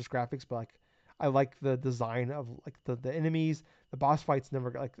gorgeous graphics, but like I like the design of like the enemies. The boss fights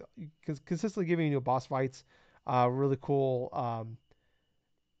never like consistently giving you new boss fights. Really cool.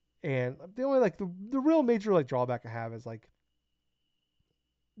 And the only like the real major like drawback I have is like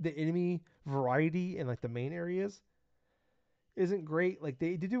the enemy variety in like the main areas isn't great. Like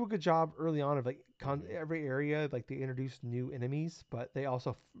they do a good job early on of like Hmm. every area. Like they introduced new enemies, but they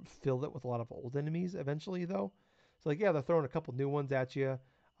also filled it with a lot of old enemies eventually though. So like yeah, they're throwing a couple new ones at you.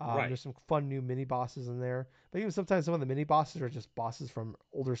 Right. There's some fun new mini bosses in there, but even sometimes some of the mini bosses are just bosses from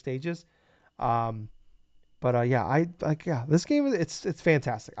older stages. Um, but yeah, I like yeah, this game it's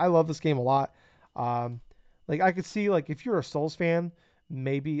fantastic. I love this game a lot. Um, like I could see like if you're a Souls fan,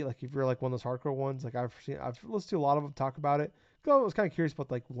 maybe like if you're like one of those hardcore ones, like I've listened to a lot of them talk about it. 'Cause I was kind of curious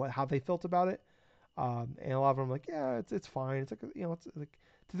about like how they felt about it. And a lot of them like yeah, it's fine. It's like it's like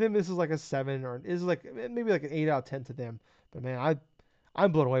to them this is like a 7 or is like maybe like an 8 out of 10 to them. But man,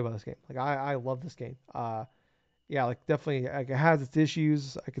 I'm blown away by this game. Like I love this game. Yeah, like definitely like it has its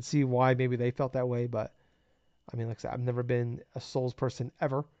issues. I could see why maybe they felt that way, but I mean, like I said, I've never been a Souls person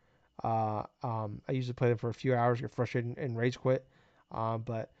ever. I usually play them for a few hours, get frustrated and rage quit.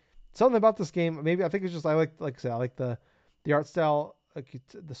 But something about this game, maybe I think it's just like I said, I like the art style. Like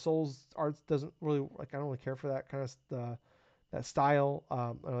the Souls art doesn't really like I don't really care for that kind of that style.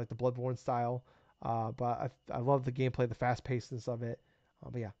 I like the Bloodborne style. But I love the gameplay, the fast pacedness of it.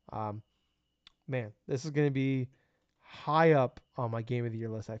 But yeah, man, this is gonna be high up on my game of the year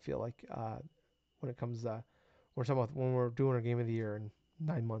list. I feel like when it comes we're talking about when we're doing our game of the year in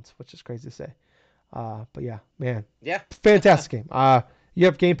 9 months, which is crazy to say. But yeah, man, Yeah. fantastic game. You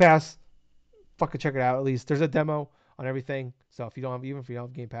have Game Pass, fucking check it out. At least there's a demo on everything. So if you don't have, even if you don't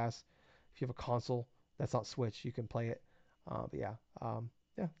have Game Pass, if you have a console that's not Switch, you can play it. But yeah, yeah,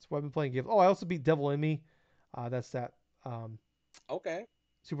 that's what I've been playing games. Oh, I also beat Devil in Me. That's that um, Okay.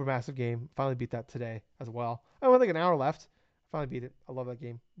 super massive game. Finally beat that today as well. I only like an hour left. Finally beat it. I love that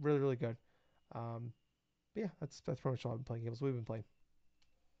game. Really, really good. Um, but yeah, that's pretty much all I've been playing games. We've been playing.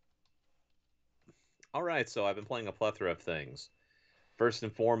 All right. So I've been playing a plethora of things. First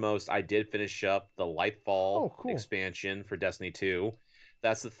and foremost, I did finish up the Lightfall Oh, cool. expansion for Destiny 2.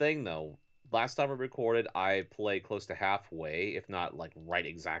 That's the thing, though. Last time I recorded, I played close to halfway, if not like right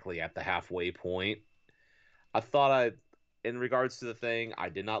exactly at the halfway point. In regards to the thing, I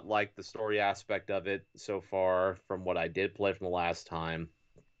did not like the story aspect of it so far from what I did play from the last time.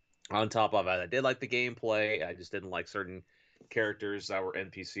 On top of it, I did like the gameplay. I just didn't like certain characters that were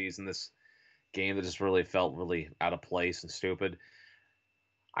NPCs in this game that just really felt really out of place and stupid.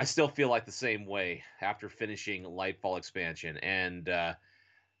 I still feel like the same way after finishing Lightfall expansion. And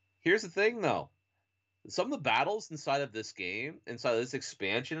here's the thing, though: some of the battles inside of this game, inside of this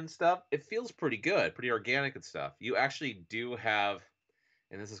expansion and stuff, it feels pretty good, pretty organic and stuff. You actually do have,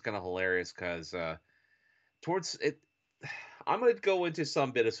 and this is kind of hilarious because towards it, I'm going to go into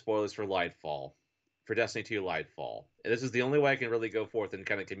some bit of spoilers for Lightfall. for Destiny 2 Lightfall. And this is the only way I can really go forth and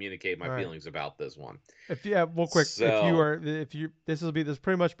kind of communicate my All right. feelings about this one. If yeah, well, quick. So, If you, this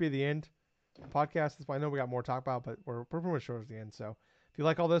pretty much be the end podcast. I know we got more to talk about, but we're pretty much towards the end. So if you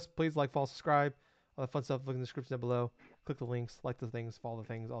like all this, please like, follow, subscribe, all that fun stuff. Look in the description down below. Click the links, like the things, follow the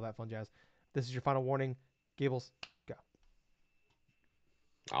things, all that fun jazz. This is your final warning. Gables, go.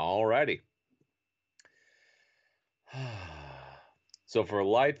 alrighty. So for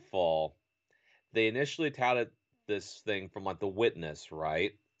Lightfall, they initially touted this thing from like the Witness,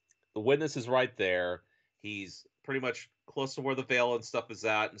 right? The Witness is right there. He's pretty much close to where the veil and stuff is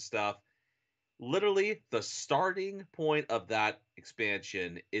at and stuff. Literally, the starting point of that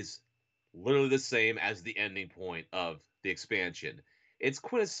expansion is literally the same as the ending point of the expansion. It's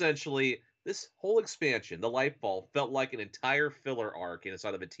quintessentially this whole expansion, the Lightfall, felt like an entire filler arc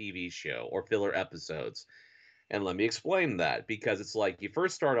inside of a TV show or filler episodes. And let me explain that because it's like you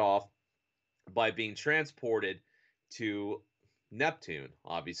first start off by being transported to Neptune,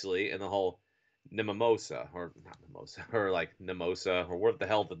 obviously, and the whole Nemomosa, or not Mimosa, or like Nemosa, or what the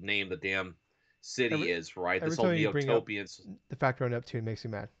hell the name of the damn city Every is, right? every This whole time you bring up Neotopian. the factor on Neptune makes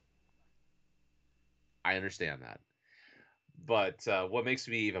me mad. I understand that. But what makes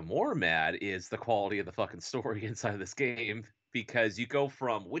me even more mad is the quality of the fucking story inside of this game. Because you go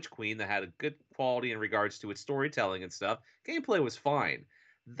from Witch Queen that had a good quality in regards to its storytelling and stuff. Gameplay was fine.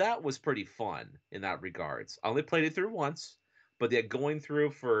 That was pretty fun in that regards. I only played it through once, but yet going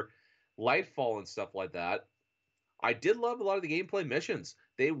through for Lightfall and stuff like that, I did love a lot of the gameplay missions.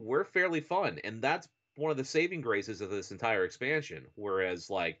 They were fairly fun, and that's one of the saving graces of this entire expansion. Whereas,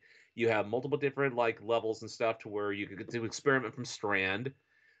 like, you have multiple different like levels and stuff to where you could do experiment from Strand.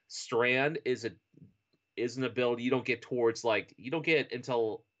 Strand is an ability you don't get towards like you don't get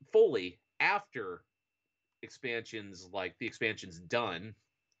until fully after expansions like the expansion's done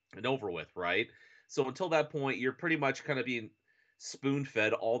and over with, right? So until that point, you're pretty much kind of being spoon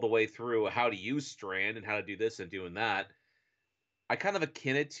fed all the way through how to use Strand and how to do this and doing that. I kind of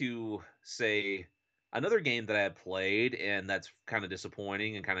akin it to, say, another game that I had played and that's kind of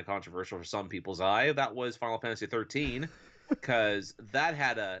disappointing and kind of controversial for some people's eye. That was Final Fantasy 13, because that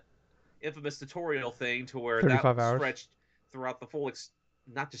had a infamous tutorial thing to where that 35 hours. stretched throughout the full,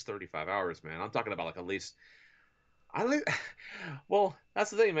 not just 35 hours, man. I'm talking about like at least I don't. Well,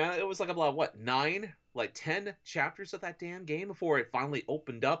 that's the thing, man. It was like about what 9, like 10 chapters of that damn game before it finally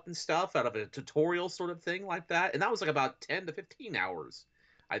opened up and stuff out of a tutorial sort of thing like that, and that was like about 10 to 15 hours,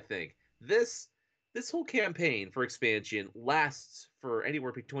 I think. This whole campaign for expansion lasts for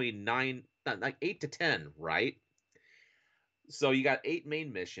anywhere between like 8 to 10, right? So you got 8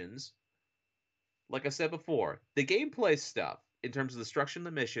 main missions. Like I said before, the gameplay stuff in terms of the structure of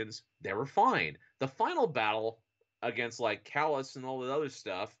the missions, they were fine. The final battle against like Callus and all the other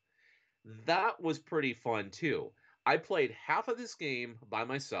stuff, that was pretty fun too. I played half of this game by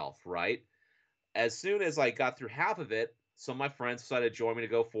myself, right? As soon as I got through half of it, some of my friends decided to join me to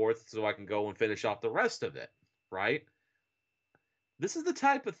go forth so I can go and finish off the rest of it, right? This is the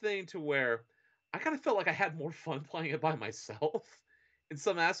type of thing to where I kind of felt like I had more fun playing it by myself in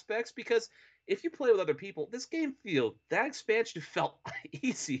some aspects, because if you play with other people, this game feel that expansion felt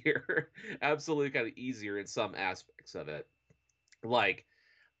easier, absolutely kind of easier in some aspects of it. Like,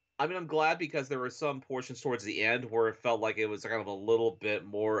 I mean, I'm glad because there were some portions towards the end where it felt like it was kind of a little bit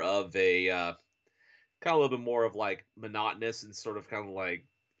more of a kind of a little bit more of like monotonous and sort of kind of like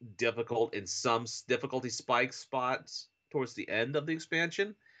difficult in some difficulty spike spots towards the end of the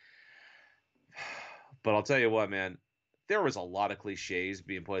expansion. But I'll tell you what, man, there was a lot of cliches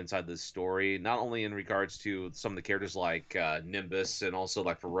being put inside this story, not only in regards to some of the characters like Nimbus and also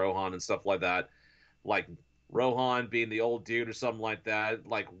like for Rohan and stuff like that. Like Rohan being the old dude or something like that,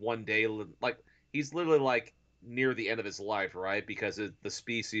 like one day, like he's literally like near the end of his life, right? Because the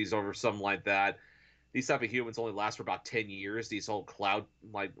species or something like that. These type of humans only last for about 10 years, these old cloud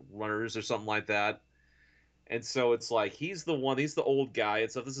like runners or something like that. And so it's like he's the old guy,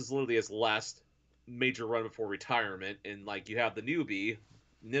 and so this is literally his last major run before retirement. And like you have the newbie,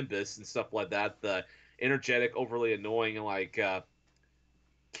 Nimbus, and stuff like that, the energetic, overly annoying, like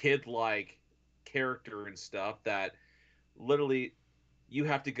kid like character and stuff that literally you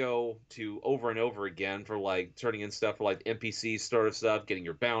have to go to over and over again for like turning in stuff for like NPC sort of stuff, getting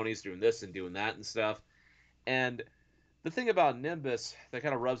your bounties, doing this and doing that and stuff. And the thing about Nimbus that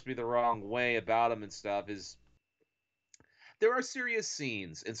kind of rubs me the wrong way about him and stuff is there are serious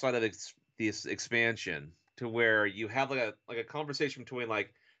scenes inside of this expansion to where you have like a conversation between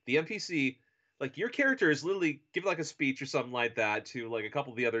like the NPC, like your character is literally giving like a speech or something like that to like a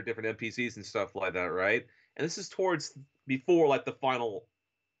couple of the other different NPCs and stuff like that, right? And this is towards before like the final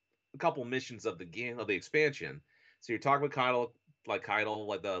a couple missions of the game of the expansion. So you're talking with Keitel, like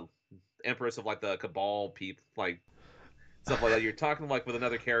the Empress of like the Cabal people, like stuff like that. You're talking like with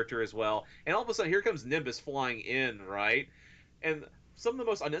another character as well, and all of a sudden here comes Nimbus flying in, right? And some of the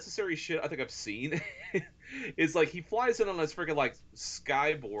most unnecessary shit I think I've seen is like he flies in on this freaking like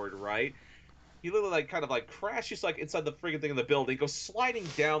skyboard, right? He literally like kind of like crashes like inside the freaking thing in the building, goes sliding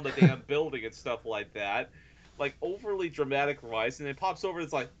down the damn building and stuff like that. Like overly dramatic rise, and then pops over and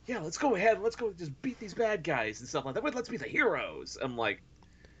it's like, yeah, let's go ahead and let's go just beat these bad guys and stuff like that. Wait, let's be the heroes. I'm like,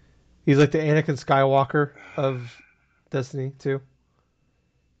 He's like the Anakin Skywalker of Destiny 2.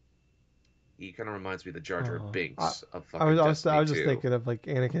 he kind of reminds me of the Jar Jar Oh, Binks of I fucking was I was I Destiny was just 2. thinking of like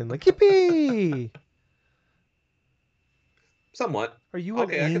Anakin, like yippee. Somewhat. Are you an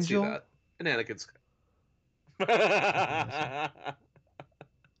Okay, I can see angel? that. An Anakin's. Fucking asshole.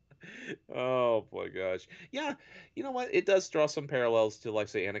 Oh boy, gosh. Yeah, you know what? It does draw some parallels to, like,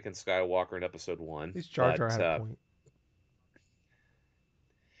 say, Anakin Skywalker in Episode At One. least Jar Jar But had a point.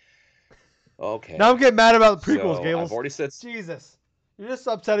 Now I'm okay, getting mad about the prequels, so I've Gables. already said. Jesus, you're just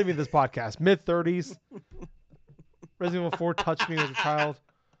upsetting me this podcast. Mid 30s, Resident Evil 4 touched me as a child.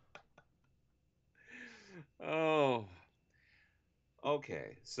 Oh,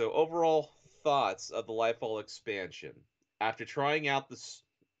 okay. So overall thoughts of the Lightfall expansion after trying out this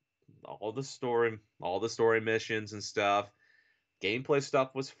all the story missions and stuff. Gameplay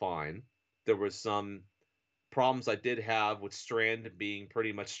stuff was fine. There was some problems I did have with Strand being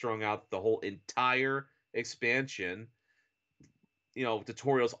pretty much strung out the whole entire expansion. You know,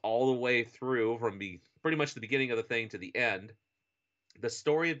 tutorials all the way through from pretty much the beginning of the thing to the end. The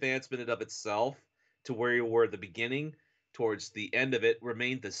story advancement of itself to where you were at the beginning towards the end of it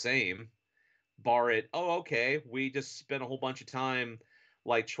remained the same. Bar it, oh okay, we just spent a whole bunch of time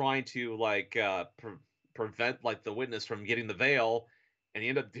like trying to like prevent like the witness from getting the veil, and he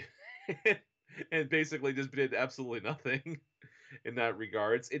ended up and basically just did absolutely nothing in that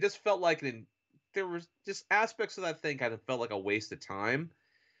regards. It just felt like there was just aspects of that thing kind of felt like a waste of time.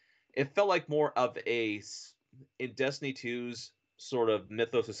 It felt like more of in Destiny 2's sort of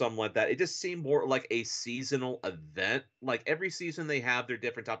mythos or something like that. It just seemed more like a seasonal event. Like every season they have their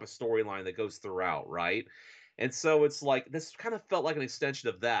different type of storyline that goes throughout, right? And so it's like this kind of felt like an extension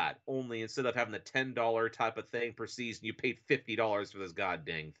of that. Only instead of having the $10 type of thing per season, you paid $50 for this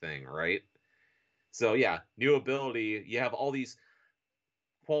goddamn thing, right? So yeah, new ability. You have all these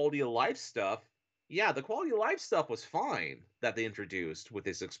quality of life stuff. Yeah, the quality of life stuff was fine that they introduced with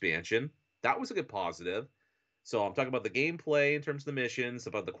this expansion. That was a good positive. So I'm talking about the gameplay in terms of the missions,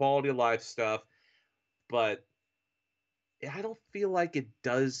 about the quality of life stuff, but I don't feel like it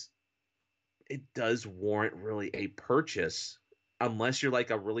does warrant really a purchase unless you're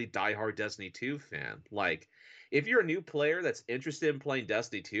like a really diehard Destiny 2 fan. Like if you're a new player that's interested in playing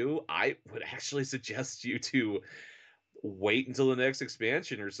Destiny 2, I would actually suggest you to wait until the next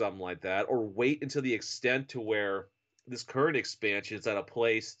expansion or something like that, or wait until the extent to where this current expansion is at a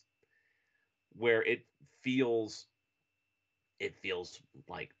place where feels it feels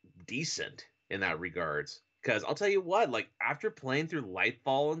like decent in that regards. Because I'll tell you what, like after playing through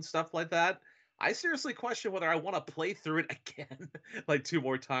Lightfall and stuff like that, I seriously question whether I want to play through it again, like two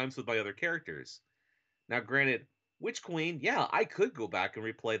more times with my other characters. Now, granted, Witch Queen, yeah, I could go back and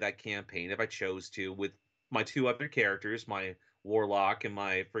replay that campaign if I chose to with my two other characters, my Warlock and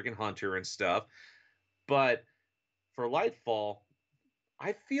my freaking Hunter and stuff. But for Lightfall,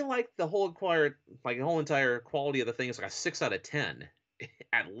 I feel like the whole entire quality of the thing is like a 6 out of 10,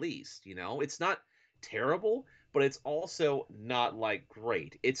 at least. You know, it's not terrible, but it's also not like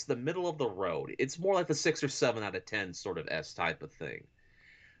great. It's the middle of the road. It's more like the 6 or 7 out of 10 sort of S type of thing.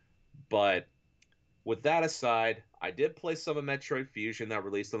 But with that aside, I did play some of Metroid Fusion that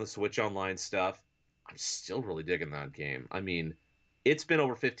released on the Switch Online stuff. I'm still really digging that game. I mean, it's been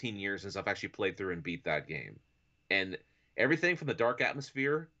over 15 years since I've actually played through and beat that game. And everything from the dark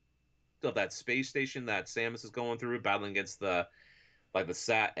atmosphere of that space station that Samus is going through, battling against the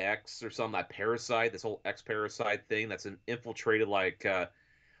Sat X or something, that parasite, this whole X parasite thing that's infiltrated like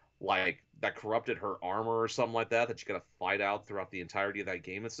that corrupted her armor or something like that you gotta fight out throughout the entirety of that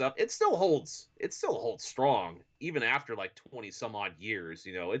game and stuff. It still holds strong even after like 20 some odd years.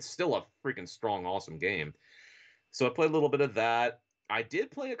 You know, it's still a freaking strong, awesome game. So I played a little bit of that. I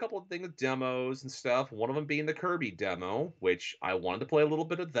did play a couple of things, demos and stuff. One of them being the Kirby demo, which I wanted to play a little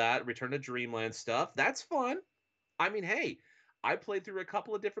bit of that. Return to Dreamland stuff. That's fun. I mean, hey, I played through a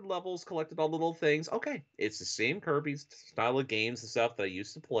couple of different levels, collected all the little things. Okay, it's the same Kirby style of games and stuff that I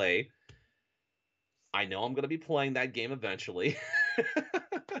used to play. I know I'm going to be playing that game eventually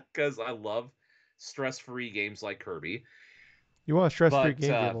because I love stress-free games like Kirby. You want a stress-free But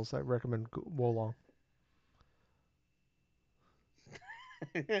game, Gables? I recommend Wolong.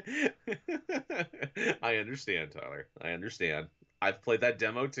 I understand, Tyler. I understand. I've played that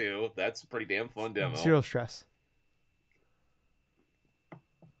demo too. That's a pretty damn fun demo. Zero stress.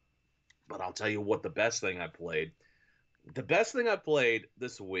 But I'll tell you what, the best thing I played, the best thing I played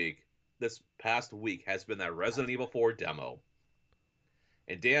this past week, has been that Resident Evil 4 demo.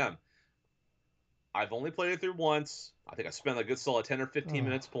 And damn, I've only played it through once. I think I spent a good solid 10 or 15 Oh,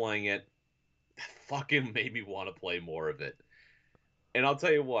 minutes playing it. Fucking made me want to play more of it. And I'll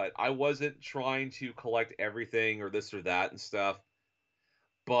tell you what, I wasn't trying to collect everything or this or that and stuff.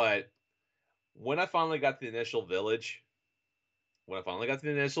 But when I finally got to the initial village,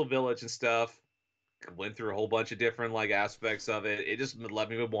 and stuff, went through a whole bunch of different like aspects of it, it just left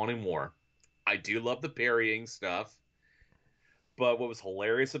me with wanting more. I do love the parrying stuff. But what was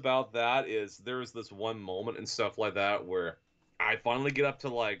hilarious about that is there was this one moment and stuff like that where I finally get up to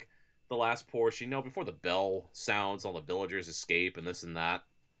like the last portion, before the bell sounds, all the villagers escape and this and that.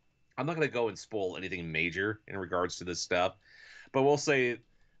 I'm not gonna go and spoil anything major in regards to this stuff, but we'll say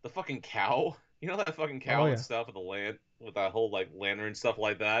the fucking cow, that fucking oh cow and yeah. stuff with the land with that whole like lantern and stuff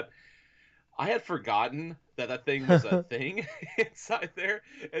like that. I had forgotten that that thing was a thing inside there,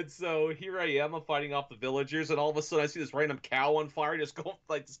 and so here I am. I'm fighting off the villagers, and all of a sudden I see this random cow on fire, just going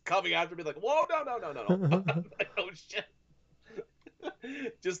like just coming after me, like whoa, no, no, no, no, no, like, oh shit,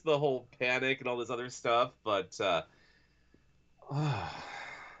 just the whole panic and all this other stuff. But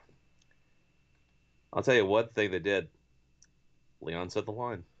I'll tell you one thing they did. Leon set the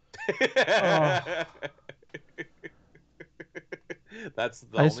line. Oh, That's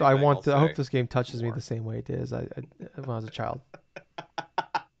the only I thing I'll want to. I hope say. this game touches me More. the same way it did as I when I was a child.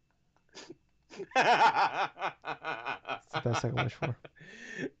 It's the best I can wish for.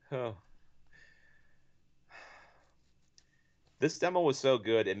 Oh. This demo was so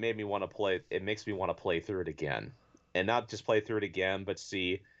good, it made me want to play. It makes me want to play through it again, and not just play through it again, but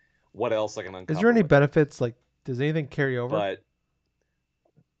see what else I can Is there uncover any with it. benefits? Like, does anything carry over But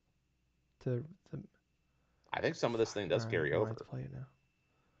to? I think some of this Fuck. thing All does right, carry I might have to over. play it now.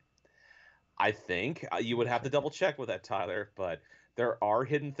 I think you would Double have to check it. double check with that, Tyler. But there are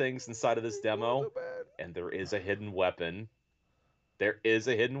hidden things inside of this Oh, demo, so bad. and there is a hidden weapon. There is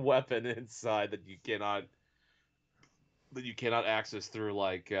a hidden weapon inside that you cannot access through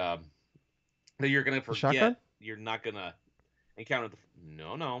like that you're gonna The shotgun? forget. You're not gonna encounter the.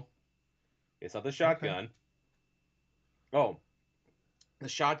 No, no, it's not the Okay. shotgun. Oh, the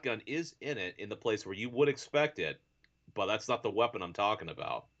shotgun is in it in the place where you would expect it, but that's not the weapon I'm talking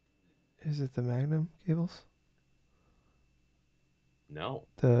about. Is it the Magnum cables? No.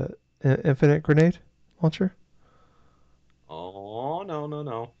 The infinite grenade launcher? Oh, no, no,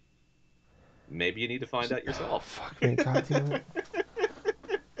 no. Maybe you need to find out Oh, yourself. fuck me, goddamn it.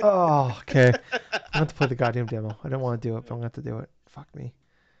 Oh, okay. I'm gonna have to play the goddamn demo. I don't want to do it, but I'm gonna have to do it. Fuck me.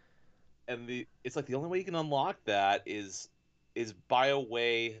 And it's like the only way you can unlock that is by a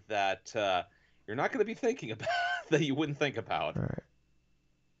way that you're not going to be thinking about that you wouldn't think about All right.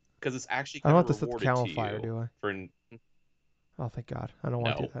 because it's actually I don't kind of have to set the rewarded cow on to fire, you do I? for Oh, thank God. I don't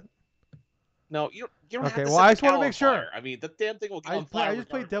want to do no. that. No, you don't have Okay. to Well, set I the just want to cow on make sure. fire. I mean, the damn thing will get on fire I just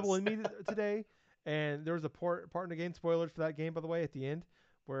played Devil regardless. in Me today, and there was a part in the game. Spoilers for that game, by the way, at the end,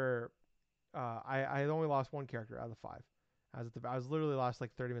 where I had only lost one character out of the five. I was literally lost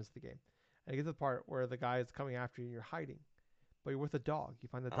like 30 minutes of the game. And I get to the part where the guy is coming after you and you're hiding, but you're with a dog. You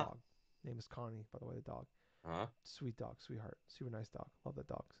find the Huh? dog. Name is Connie, by the way. The dog, Huh? sweet dog, sweetheart, super nice dog. Love that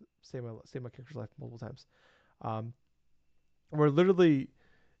dog. Saved my character's life multiple times. Where literally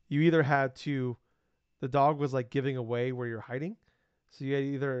you either had to, the dog was like giving away where you're hiding, so you had to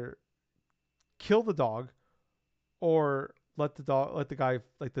either kill the dog or let the guy,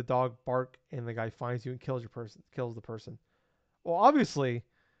 like the dog bark and the guy finds you and kills the person. Well, Oh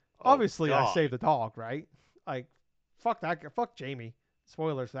obviously I God. saved the dog, right? Like, fuck that guy, fuck Jamie.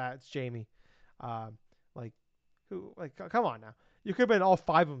 Spoilers for that, it's Jamie. Um, like, come on now. You could have been all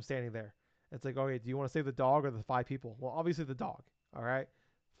five of them standing there. It's like, okay, do you want to save the dog or the five people? Well, obviously the dog. All right.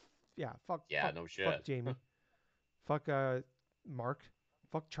 Yeah. Yeah, no Fuck shit. Jamie. Fuck Mark.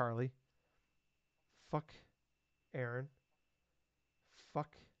 Fuck Charlie. Fuck Aaron.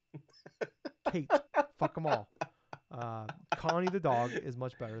 Fuck Kate. Fuck them all. Connie the dog is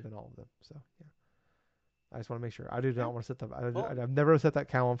much better than all of them. So yeah, I just want to make sure. I do Yeah. not want to set the. Well, I've never set that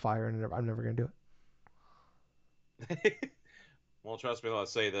cow on fire, and I'm never gonna do well, trust me when I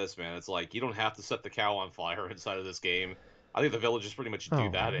say this, man. It's like you don't have to set the cow on fire inside of this game. I think the villagers pretty much it. do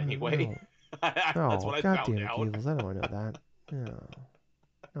that anyway. No, That's no, what I god found damn it, out. Gables. I don't want to know that. No,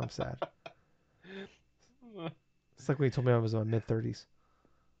 I'm sad. It's like when you told me I was in my mid-30s.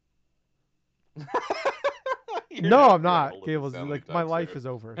 You're No, never I'm gonna not. live this Gables, down like my anytime life soon. is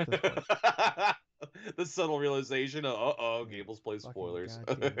over at this point. The subtle realization of, Yeah. Gables plays Fucking spoilers.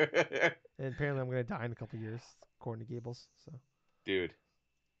 goddamn it. And apparently I'm gonna die in a couple years, according to Gables. So. Dude,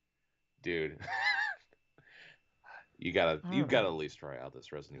 dude. All You gotta right. at least try out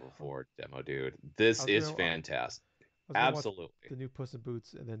this Resident Evil Well, 4 demo, dude. I This was is gonna fantastic. I was gonna watch Absolutely. the new Puss in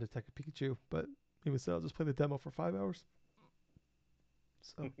Boots and then Detective Pikachu, but he said I'll just play the demo for 5 hours.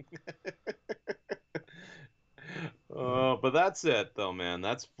 So. But that's it though, man.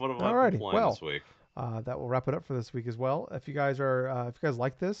 That's what I've been Alrighty. playing this Well, week. that will wrap it up for this week as well. If you guys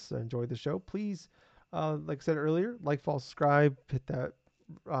like this, enjoyed the show, please, like I said earlier, like, follow, subscribe,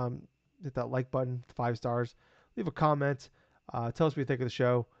 um, hit that like button, 5 stars, leave a comment, tell us what you think of the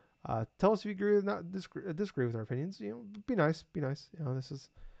show. Tell us if you agree or not, disagree with our opinions. Be nice, be nice. This is,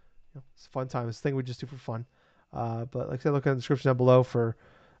 it's a fun time. This thing we just do for fun. But like I said, look in the description down below for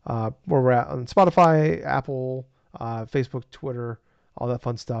where we're at on Spotify, Apple, Facebook, Twitter, all that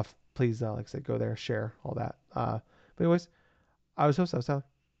fun stuff. Please, like I said, go there, share all that. But anyways, I was Tyler.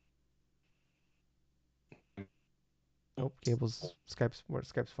 Oh, Skype's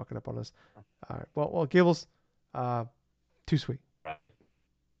fucking up on us. All right. Well, Gables, too sweet.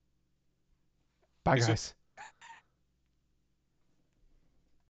 Bye, You soon. guys.